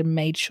listened and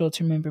made sure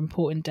to remember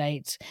important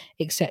dates,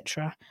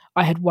 etc.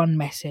 I had one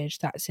message,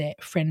 that's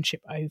it: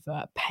 friendship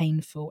over,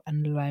 painful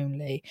and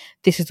lonely.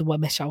 This is the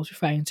one message I was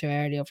referring to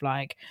earlier of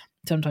like,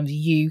 sometimes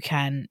you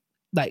can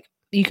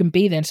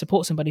be there and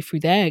support somebody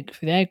through their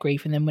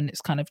grief, and then when it's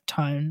kind of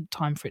time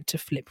for it to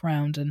flip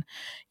round, and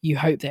you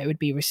hope that it would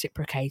be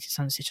reciprocated,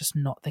 sometimes it's just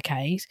not the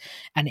case,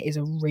 and it is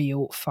a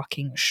real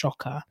fucking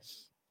shocker.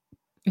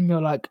 And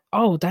you're like,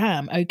 oh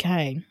damn,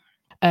 okay.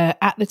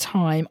 At the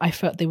time, I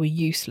felt they were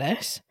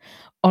useless.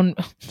 On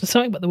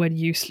something about the word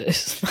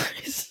useless.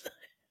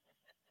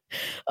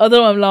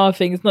 Although I'm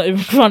laughing, it's not even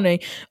funny.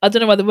 I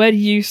don't know why the word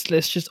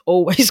useless just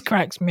always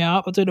cracks me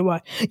up. I don't know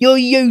why. You're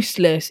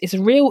useless. It's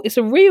a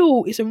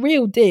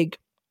real dig.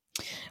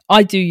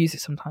 I do use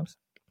it sometimes.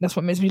 That's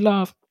what makes me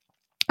laugh.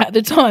 At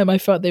the time, I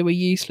felt they were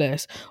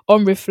useless.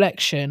 On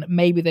reflection,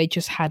 maybe they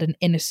just had an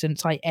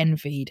innocence I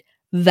envied.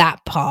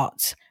 That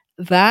part.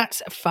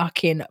 That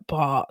fucking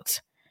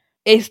part.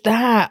 Is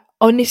that,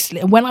 honestly,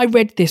 when I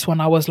read this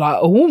one, I was like,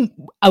 oh,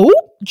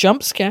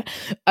 jump scare.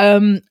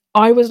 I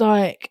was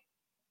like,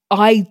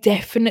 I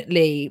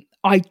definitely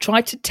I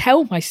tried to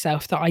tell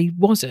myself that I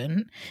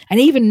wasn't, and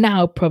even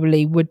now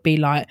probably would be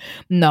like,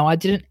 no, I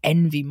didn't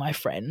envy my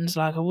friends.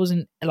 Like I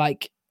wasn't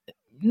like,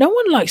 no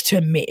one likes to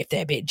admit if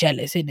they're a bit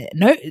jealous, isn't it?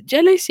 No,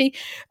 jealousy.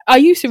 I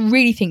used to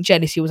really think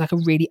jealousy was like a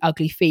really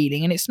ugly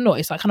feeling, and it's not.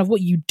 It's like kind of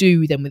what you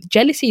do then with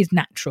jealousy is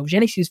natural.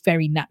 Jealousy is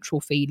very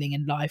natural feeling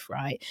in life,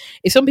 right?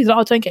 If somebody's like,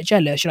 oh, don't get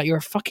jealous, you're like, you're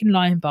a fucking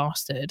lying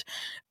bastard.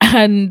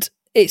 And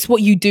it's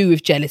what you do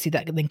with jealousy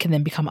that then can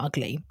then become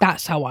ugly.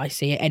 That's how I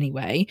see it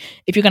anyway.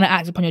 If you're going to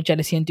act upon your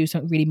jealousy and do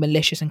something really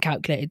malicious and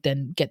calculated,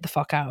 then get the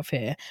fuck out of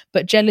here.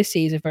 But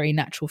jealousy is a very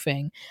natural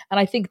thing. And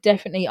I think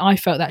definitely I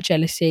felt that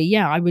jealousy.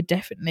 Yeah, I would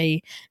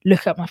definitely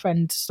look at my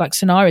friends' like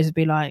scenarios and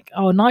be like,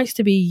 oh, nice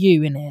to be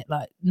you in it.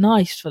 Like,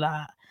 nice for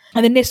that.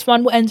 And then this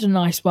one will end on a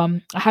nice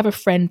one. I have a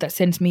friend that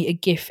sends me a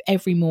gift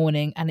every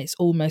morning and it's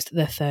almost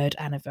the 3rd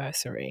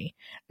anniversary.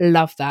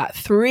 Love that.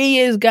 3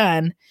 years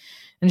gone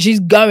and she's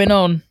going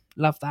on.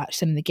 Love that.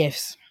 Sending the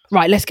gifts.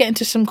 Right, let's get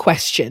into some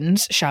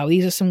questions, shall we?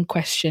 These are some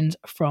questions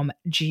from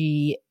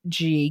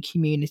GG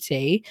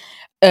community.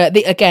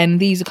 Again,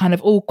 these are kind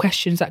of all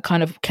questions that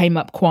kind of came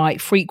up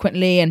quite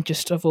frequently, and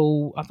just I've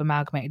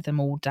amalgamated them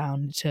all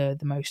down to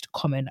the most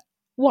common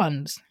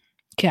ones.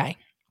 Okay.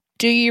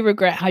 Do you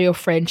regret how your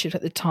friendships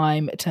at the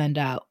time turned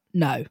out?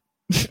 No.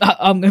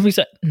 I'm going to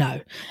say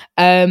no.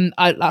 As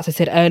I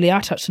said earlier, I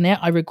touched on it.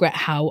 I regret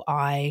how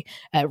I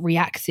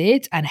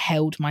reacted and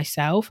held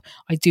myself.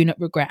 I do not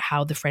regret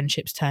how the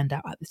friendships turned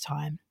out at the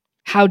time.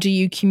 How do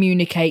you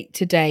communicate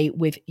today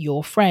with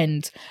your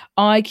friends?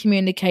 I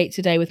communicate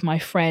today with my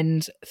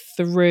friends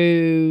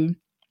through...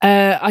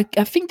 I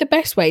think the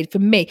best way for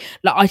me,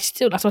 like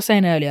that's what I was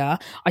saying earlier,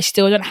 I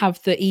still don't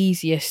have the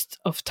easiest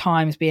of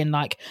times being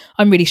like,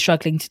 I'm really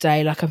struggling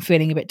today, like I'm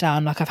feeling a bit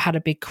down, like I've had a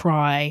big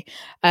cry.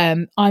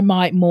 I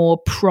might more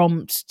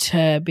prompt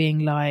to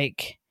being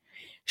like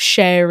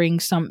sharing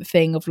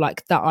something of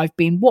like that I've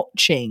been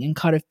watching and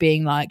kind of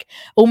being like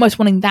almost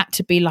wanting that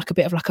to be like a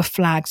bit of like a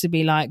flag to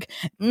be like,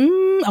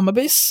 I'm a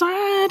bit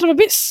sad.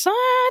 So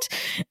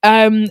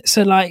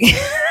like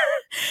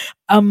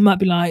I might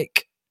be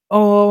like,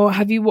 oh,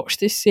 have you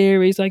watched this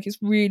series? Like, it's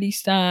really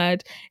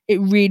sad.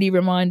 It really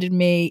reminded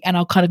me. And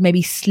I'll kind of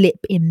maybe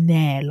slip in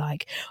there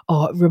like,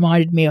 oh, it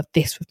reminded me of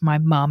this with my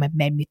mum and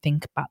made me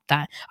think about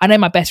that. I know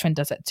my best friend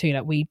does that too.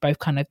 Like, we both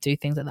kind of do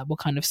things like that. We'll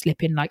kind of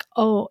slip in like,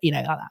 oh, you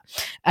know, like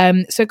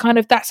that. So kind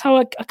of that's how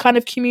I kind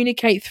of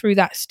communicate through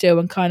that still.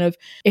 And kind of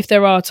if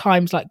there are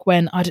times like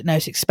when, I don't know,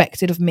 it's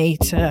expected of me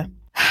to,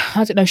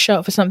 I don't know, show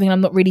up for something and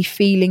I'm not really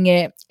feeling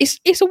it.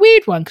 It's a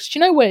weird one because do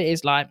you know what it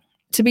is like?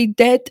 To be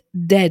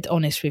dead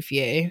honest with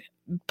you,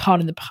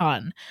 pardon the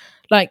pun,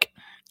 like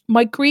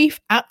my grief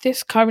at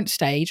this current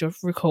stage of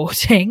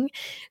recording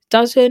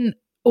doesn't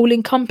all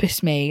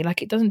encompass me.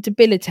 Like it doesn't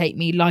debilitate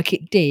me like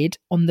it did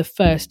on the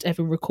first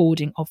ever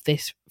recording of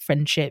this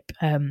friendship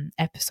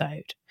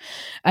episode.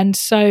 And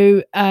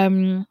so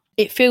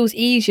it feels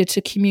easier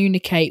to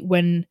communicate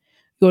when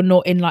you're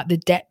not in like the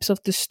depths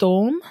of the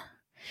storm.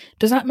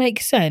 Does that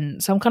make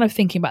sense? I'm kind of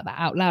thinking about that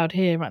out loud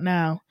here right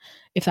now,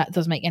 if that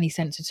does make any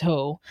sense at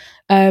all.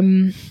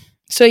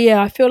 So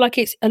yeah, I feel like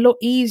it's a lot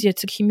easier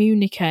to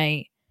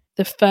communicate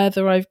the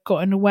further I've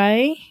gotten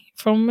away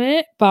from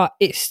it. But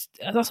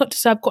that's not to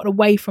say I've gotten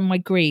away from my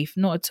grief,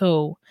 not at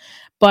all.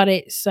 But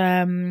it's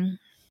I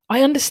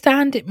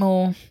understand it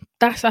more.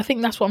 I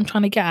think that's what I'm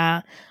trying to get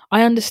at.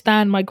 I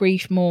understand my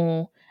grief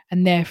more,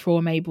 and therefore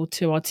I'm able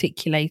to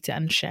articulate it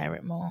and share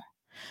it more.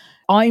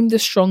 I'm the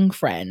strong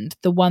friend,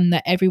 the one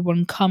that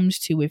everyone comes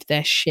to with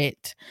their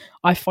shit.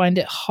 I find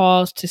it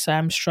hard to say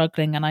I'm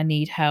struggling and I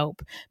need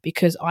help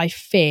because I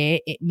fear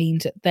it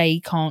means that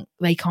they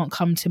can't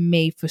come to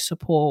me for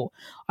support.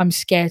 I'm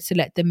scared to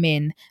let them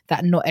in,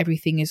 that not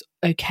everything is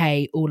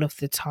okay all of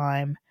the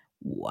time.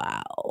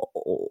 Wow.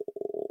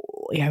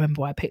 Yeah, I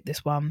remember why I picked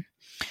this one.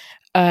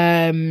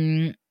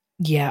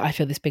 Yeah, I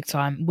feel this big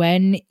time.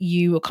 When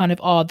you kind of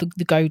are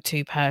the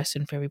go-to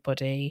person for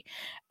everybody,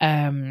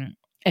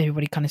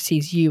 everybody kind of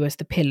sees you as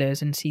the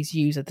pillars and sees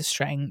you as the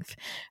strength.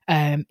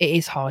 It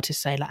is hard to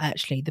say, like,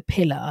 actually the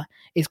pillar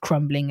is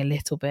crumbling a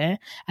little bit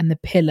and the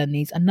pillar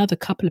needs another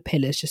couple of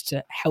pillars just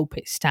to help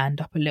it stand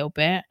up a little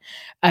bit.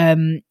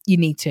 You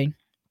need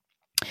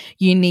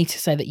to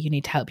say that you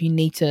need help. You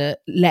need to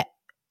let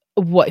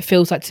what it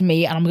feels like to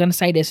me, and I'm going to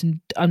say this, and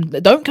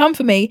don't come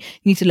for me,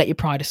 you need to let your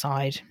pride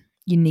aside.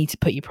 You need to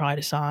put your pride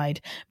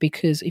aside,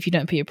 because if you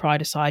don't put your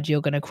pride aside,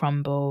 you're going to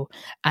crumble,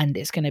 and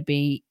it's going to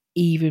be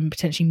even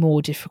potentially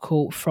more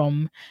difficult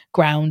from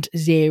ground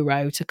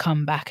zero to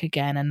come back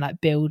again and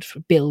like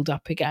build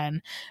up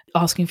again.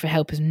 Asking for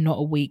help is not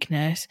a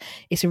weakness.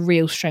 It's a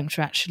real strength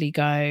to actually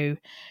go,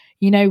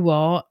 you know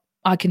what,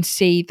 I can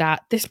see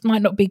that this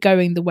might not be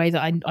going the way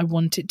that I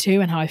want it to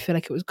and how I feel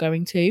like it was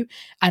going to,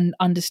 and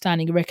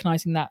understanding and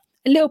recognizing that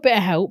a little bit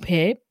of help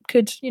here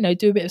could, you know,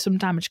 do a bit of some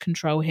damage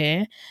control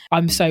here.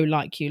 I'm so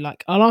like you,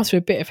 like I'll ask for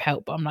a bit of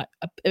help, but I'm like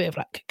a bit of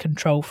like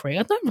control freak.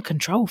 I don't have a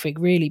control freak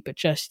really, but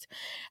just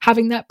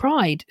having that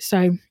pride. So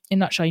in a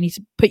nutshell, you need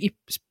to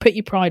put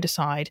your pride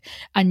aside,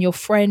 and your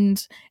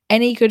friends,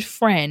 any good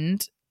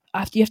friend,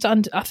 I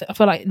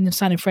feel like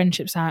understanding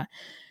friendships that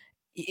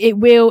it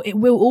will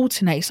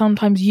alternate.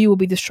 Sometimes you will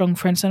be the strong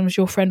friend, sometimes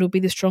your friend will be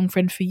the strong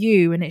friend for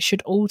you, and it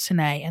should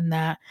alternate. And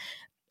that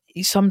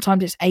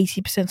sometimes it's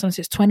 80%, sometimes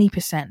it's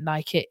 20%.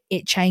 Like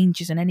it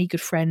changes, and any good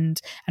friend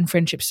and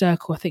friendship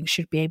circle, I think,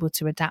 should be able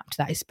to adapt to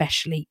that,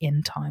 especially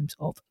in times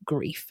of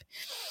grief.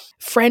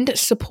 Friend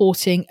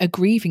supporting a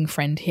grieving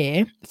friend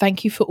here.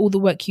 Thank you for all the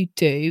work you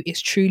do.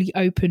 It's truly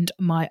opened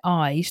my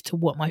eyes to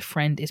what my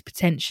friend is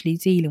potentially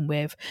dealing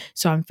with,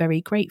 so I'm very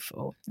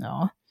grateful.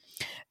 Aww.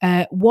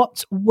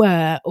 What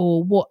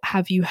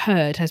have you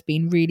heard has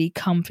been really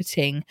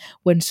comforting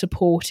when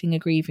supporting a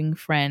grieving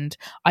friend?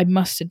 I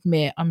must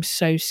admit, I'm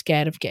so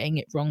scared of getting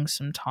it wrong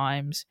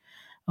sometimes.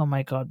 Oh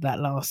my God, that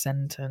last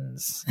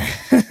sentence.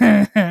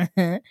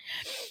 Let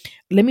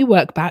me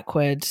work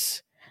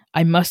backwards.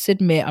 I must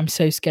admit, I'm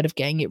so scared of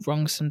getting it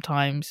wrong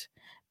sometimes.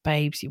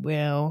 Babes, you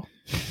will.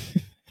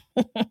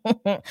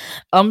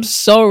 I'm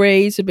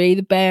sorry to be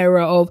the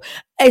bearer of,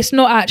 it's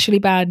not actually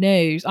bad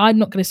news. I'm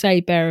not going to say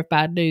bearer of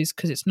bad news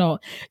because it's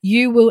not.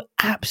 You will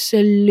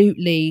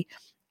absolutely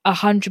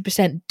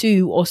 100%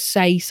 do or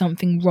say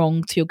something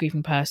wrong to your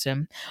grieving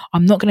person.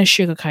 I'm not going to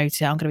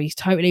sugarcoat it. I'm going to be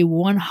totally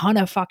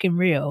 100 fucking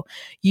real.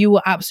 You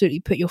will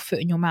absolutely put your foot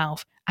in your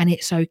mouth, and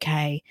it's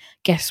okay.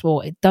 Guess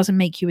what? It doesn't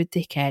make you a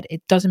dickhead.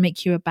 It doesn't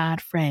make you a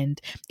bad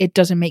friend. It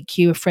doesn't make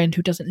you a friend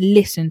who doesn't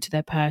listen to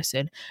their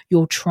person.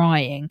 You're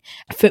trying.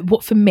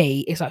 For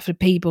me, it's like for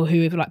people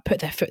who have like put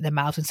their foot in their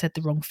mouth and said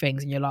the wrong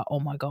things, and you're like, oh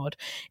my God.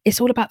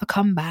 It's all about the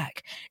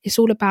comeback. It's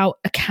all about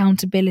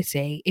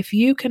accountability. If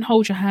you can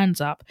hold your hands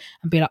up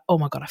and be like, oh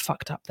my God, I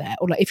fucked up there.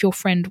 Or like if your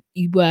friend,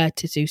 you were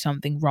to do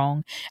something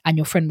wrong and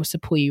your friend was to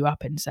pull you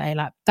up and say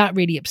like, that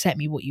really upset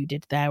me what you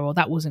did there, or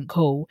that wasn't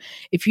cool.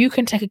 If you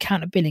can take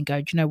accountability and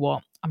go, do you know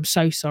what? I'm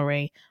so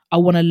sorry. I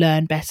want to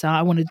learn better.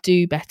 I want to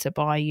do better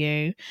by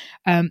you.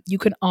 You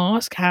can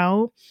ask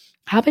how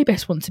they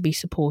best want to be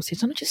supported.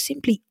 So not just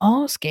simply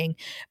asking,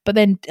 but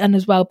then, and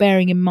as well,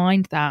 bearing in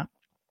mind that,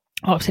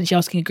 or potentially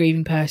asking a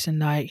grieving person,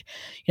 like,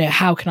 you know,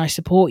 how can I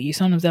support you?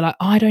 Sometimes they're like,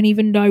 I don't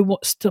even know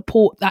what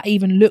support that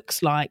even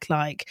looks like.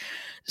 Like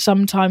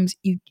sometimes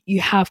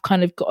you have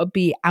kind of got to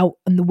be out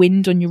in the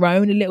wind on your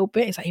own a little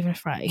bit. Is that even a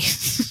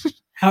phrase?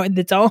 Out in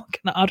the dark?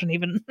 I don't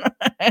even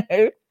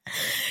know.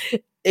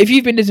 If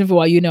you've been listening for a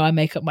while, you know I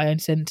make up my own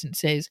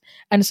sentences.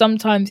 And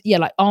sometimes, yeah,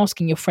 like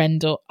asking your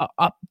friend or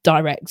up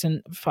direct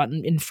and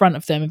in front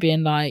of them and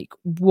being like,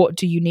 what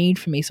do you need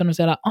from me? Sometimes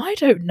they're like, I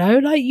don't know,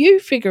 like you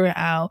figure it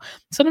out.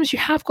 Sometimes you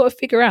have got to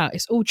figure out.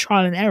 It's all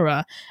trial and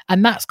error.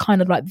 And that's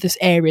kind of like this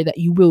area that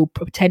you will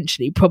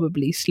potentially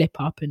probably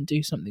slip up and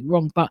do something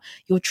wrong. But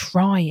you're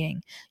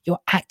trying. You're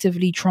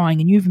actively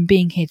trying. And you even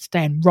being here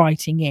today and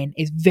writing in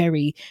is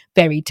very,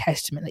 very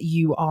testament that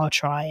you are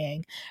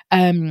trying.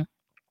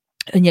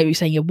 And yeah, you're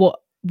saying, yeah, what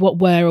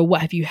were or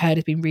what have you heard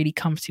has been really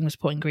comforting with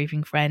supporting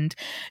grieving friend?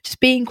 Just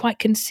being quite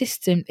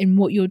consistent in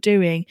what you're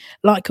doing.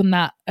 Like on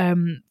that,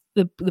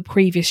 the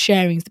previous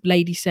sharings, the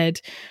lady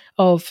said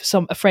of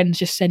a friend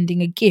just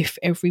sending a GIF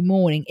every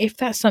morning. If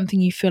that's something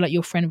you feel like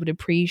your friend would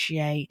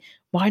appreciate,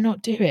 why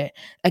not do it?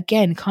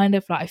 Again, kind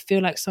of like I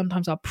feel like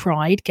sometimes our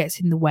pride gets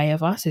in the way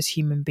of us as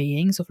human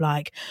beings of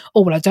like,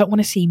 oh, well, I don't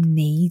want to seem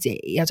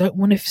needy. I don't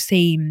want to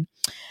seem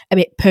a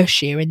bit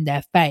pushy in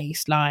their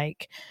face.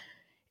 Like,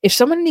 if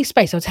someone needs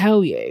space, I'll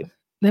tell you.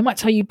 They might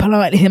tell you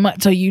politely, they might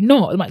tell you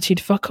not, they might tell you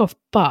to fuck off,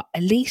 but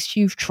at least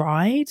you've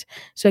tried.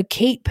 So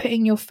keep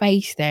putting your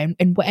face there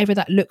and whatever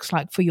that looks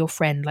like for your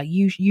friend. Like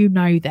you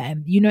know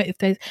them. You know if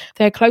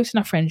they're close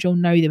enough friends, you'll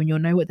know them and you'll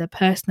know what their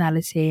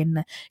personality and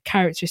the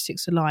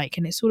characteristics are like.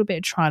 And it's all a bit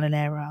of trial and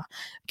error.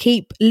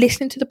 Keep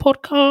listening to the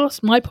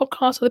podcast, my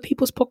podcast, other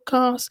people's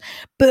podcasts,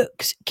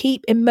 books.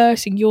 Keep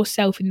immersing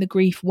yourself in the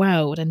grief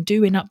world and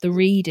doing up the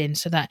reading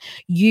so that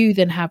you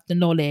then have the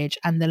knowledge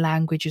and the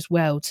language as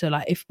well to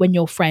like when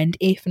your friend,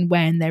 if and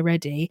when they're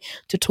ready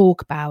to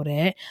talk about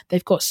it,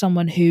 they've got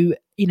someone who,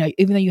 you know,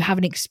 even though you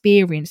haven't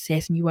experienced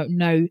this and you won't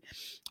know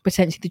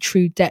potentially the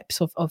true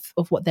depths of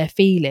what they're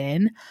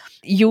feeling,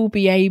 you'll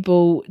be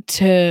able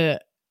to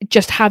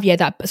just have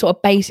that sort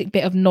of basic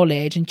bit of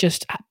knowledge and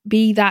just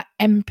be that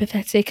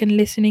empathetic and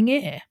listening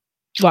ear.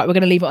 Right, we're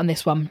going to leave it on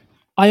this one.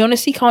 I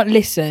honestly can't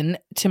listen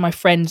to my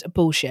friend's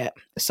bullshit.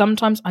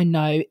 Sometimes I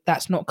know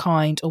that's not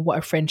kind or what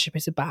a friendship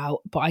is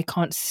about, but I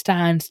can't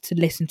stand to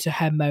listen to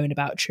her moan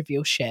about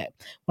trivial shit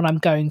when I'm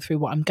going through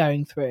what I'm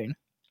going through.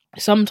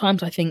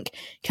 Sometimes I think,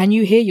 can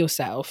you hear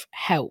yourself?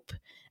 Help.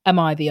 Am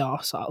I the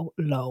arsehole?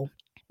 Lol.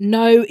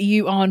 No,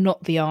 you are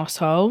not the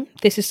arsehole.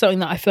 This is something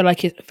that I feel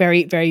like is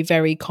very, very,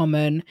 very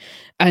common.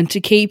 And to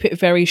keep it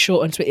very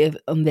short and sweet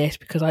on this,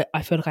 because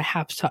I feel like I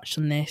have touched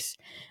on this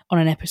on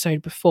an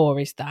episode before,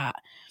 is that,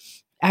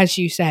 as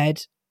you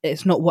said,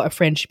 it's not what a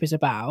friendship is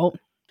about.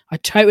 I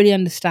totally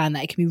understand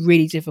that it can be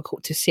really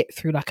difficult to sit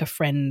through like a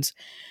friend's,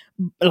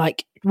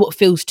 like what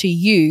feels to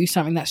you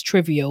something that's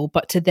trivial,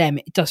 but to them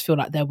it does feel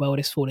like their world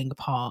is falling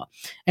apart.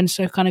 And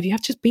so kind of you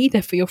have to just be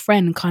there for your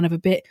friend, kind of a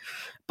bit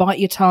bite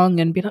your tongue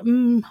and be like,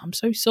 I'm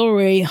so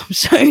sorry. I'm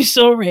so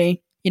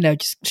sorry.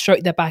 just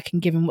stroke their back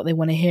and give them what they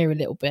want to hear a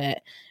little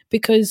bit,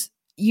 because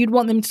you'd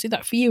want them to do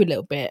that for you a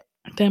little bit.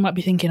 They might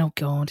be thinking, oh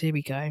God, here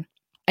we go.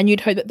 And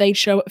you'd hope that they'd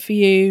show up for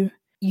you.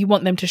 You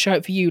want them to show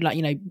up for you,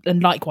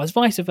 and likewise,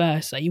 vice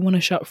versa. You want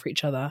to show up for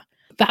each other.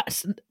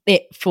 That's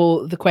it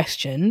for the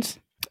questions.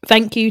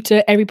 Thank you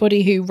to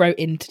everybody who wrote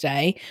in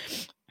today.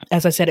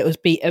 As I said,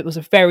 it was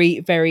a very,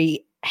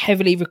 very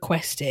heavily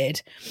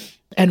requested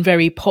and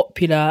very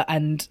popular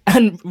and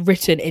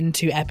written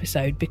into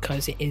episode,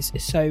 because it is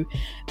so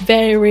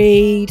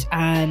varied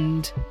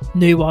and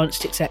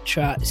nuanced,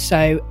 etc.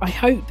 So I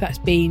hope that's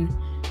been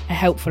a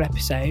helpful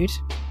episode,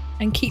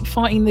 and keep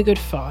fighting the good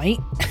fight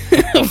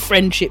of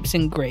friendships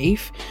and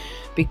grief,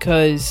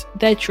 because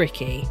they're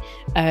tricky.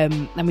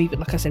 And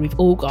like I said, we've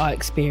all got our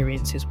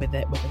experiences with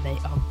it, whether they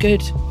are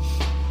good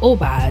or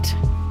bad.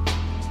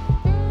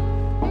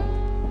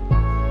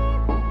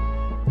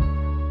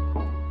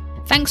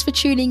 Thanks for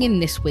tuning in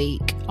this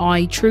week.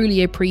 I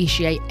truly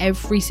appreciate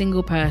every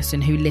single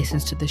person who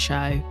listens to the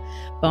show.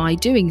 By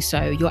doing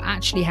so, you're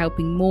actually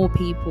helping more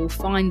people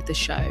find the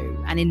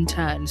show and in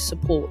turn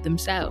support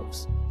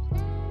themselves.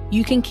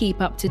 You can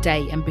keep up to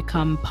date and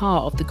become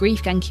part of the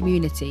Grief Gang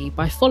community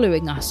by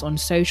following us on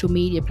social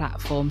media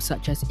platforms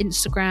such as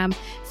Instagram,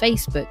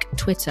 Facebook,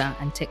 Twitter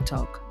and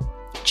TikTok.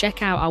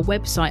 Check out our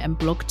website and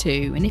blog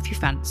too, and if you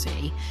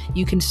fancy,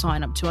 you can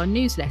sign up to our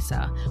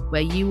newsletter,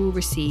 where you will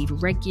receive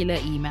regular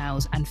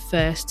emails and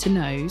first to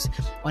knows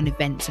on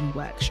events and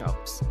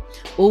workshops.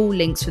 All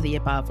links for the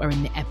above are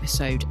in the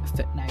episode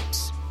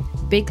footnotes.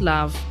 Big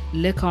love,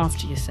 look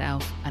after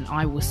yourself, and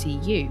I will see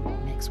you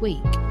next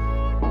week.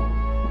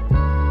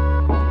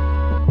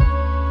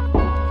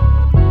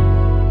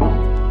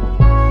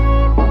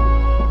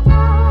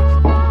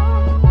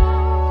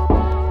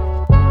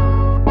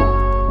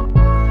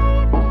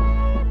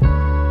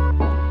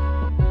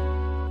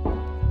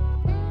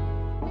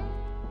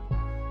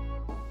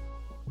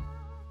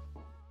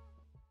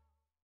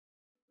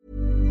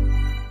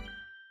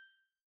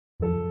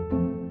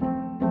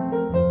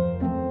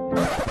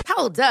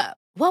 Hold up.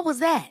 What was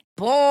that?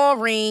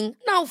 Boring.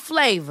 No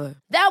flavor.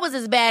 That was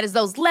as bad as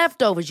those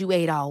leftovers you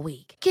ate all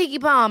week. Keke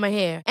Palmer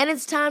here. And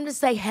it's time to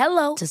say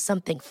hello to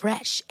something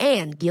fresh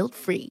and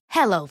guilt-free.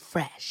 Hello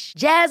Fresh.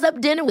 Jazz up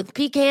dinner with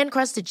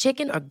pecan-crusted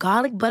chicken or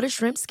garlic butter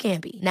shrimp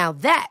scampi. Now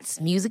that's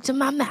music to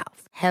my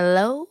mouth.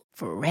 Hello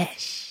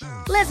Fresh.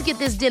 Let's get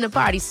this dinner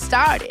party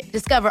started.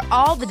 Discover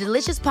all the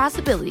delicious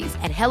possibilities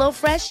at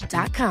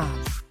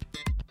HelloFresh.com.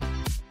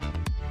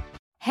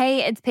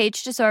 Hey, it's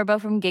Paige DeSorbo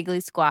from Giggly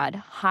Squad.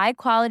 High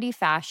quality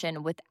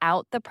fashion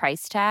without the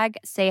price tag.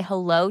 Say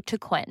hello to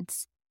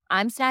Quince.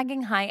 I'm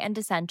snagging high-end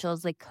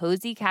essentials like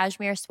cozy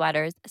cashmere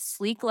sweaters,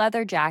 sleek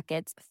leather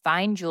jackets,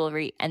 fine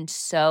jewelry, and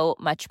so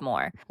much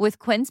more. With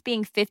Quince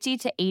being 50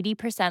 to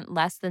 80%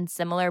 less than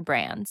similar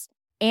brands.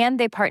 And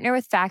they partner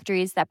with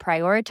factories that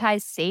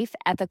prioritize safe,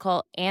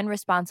 ethical, and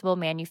responsible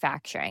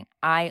manufacturing.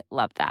 I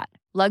love that.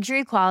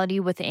 Luxury quality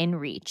within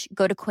reach.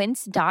 Go to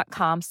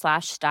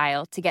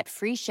quince.com/style to get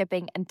free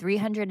shipping and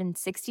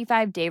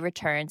 365-day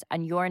returns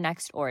on your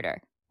next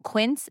order.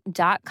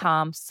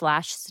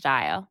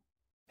 Quince.com/style.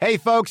 Hey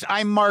folks,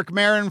 I'm Mark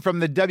Maron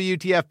from the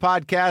WTF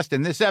Podcast,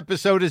 and this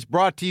episode is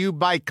brought to you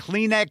by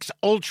Kleenex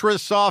Ultra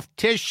Soft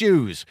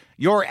Tissues,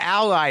 your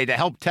ally to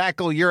help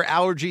tackle your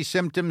allergy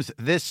symptoms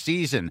this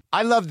season.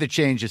 I love the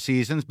change of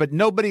seasons, but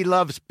nobody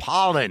loves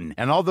pollen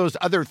and all those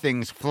other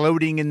things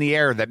floating in the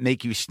air that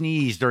make you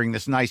sneeze during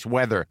this nice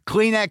weather.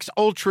 Kleenex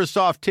Ultra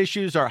Soft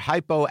Tissues are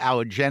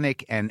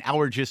hypoallergenic and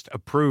allergist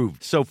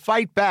approved, so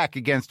fight back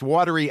against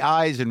watery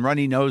eyes and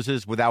runny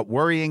noses without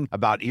worrying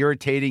about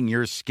irritating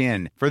your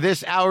skin. For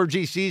this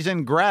allergy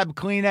season, grab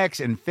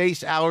Kleenex and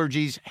face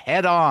allergies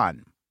head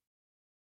on.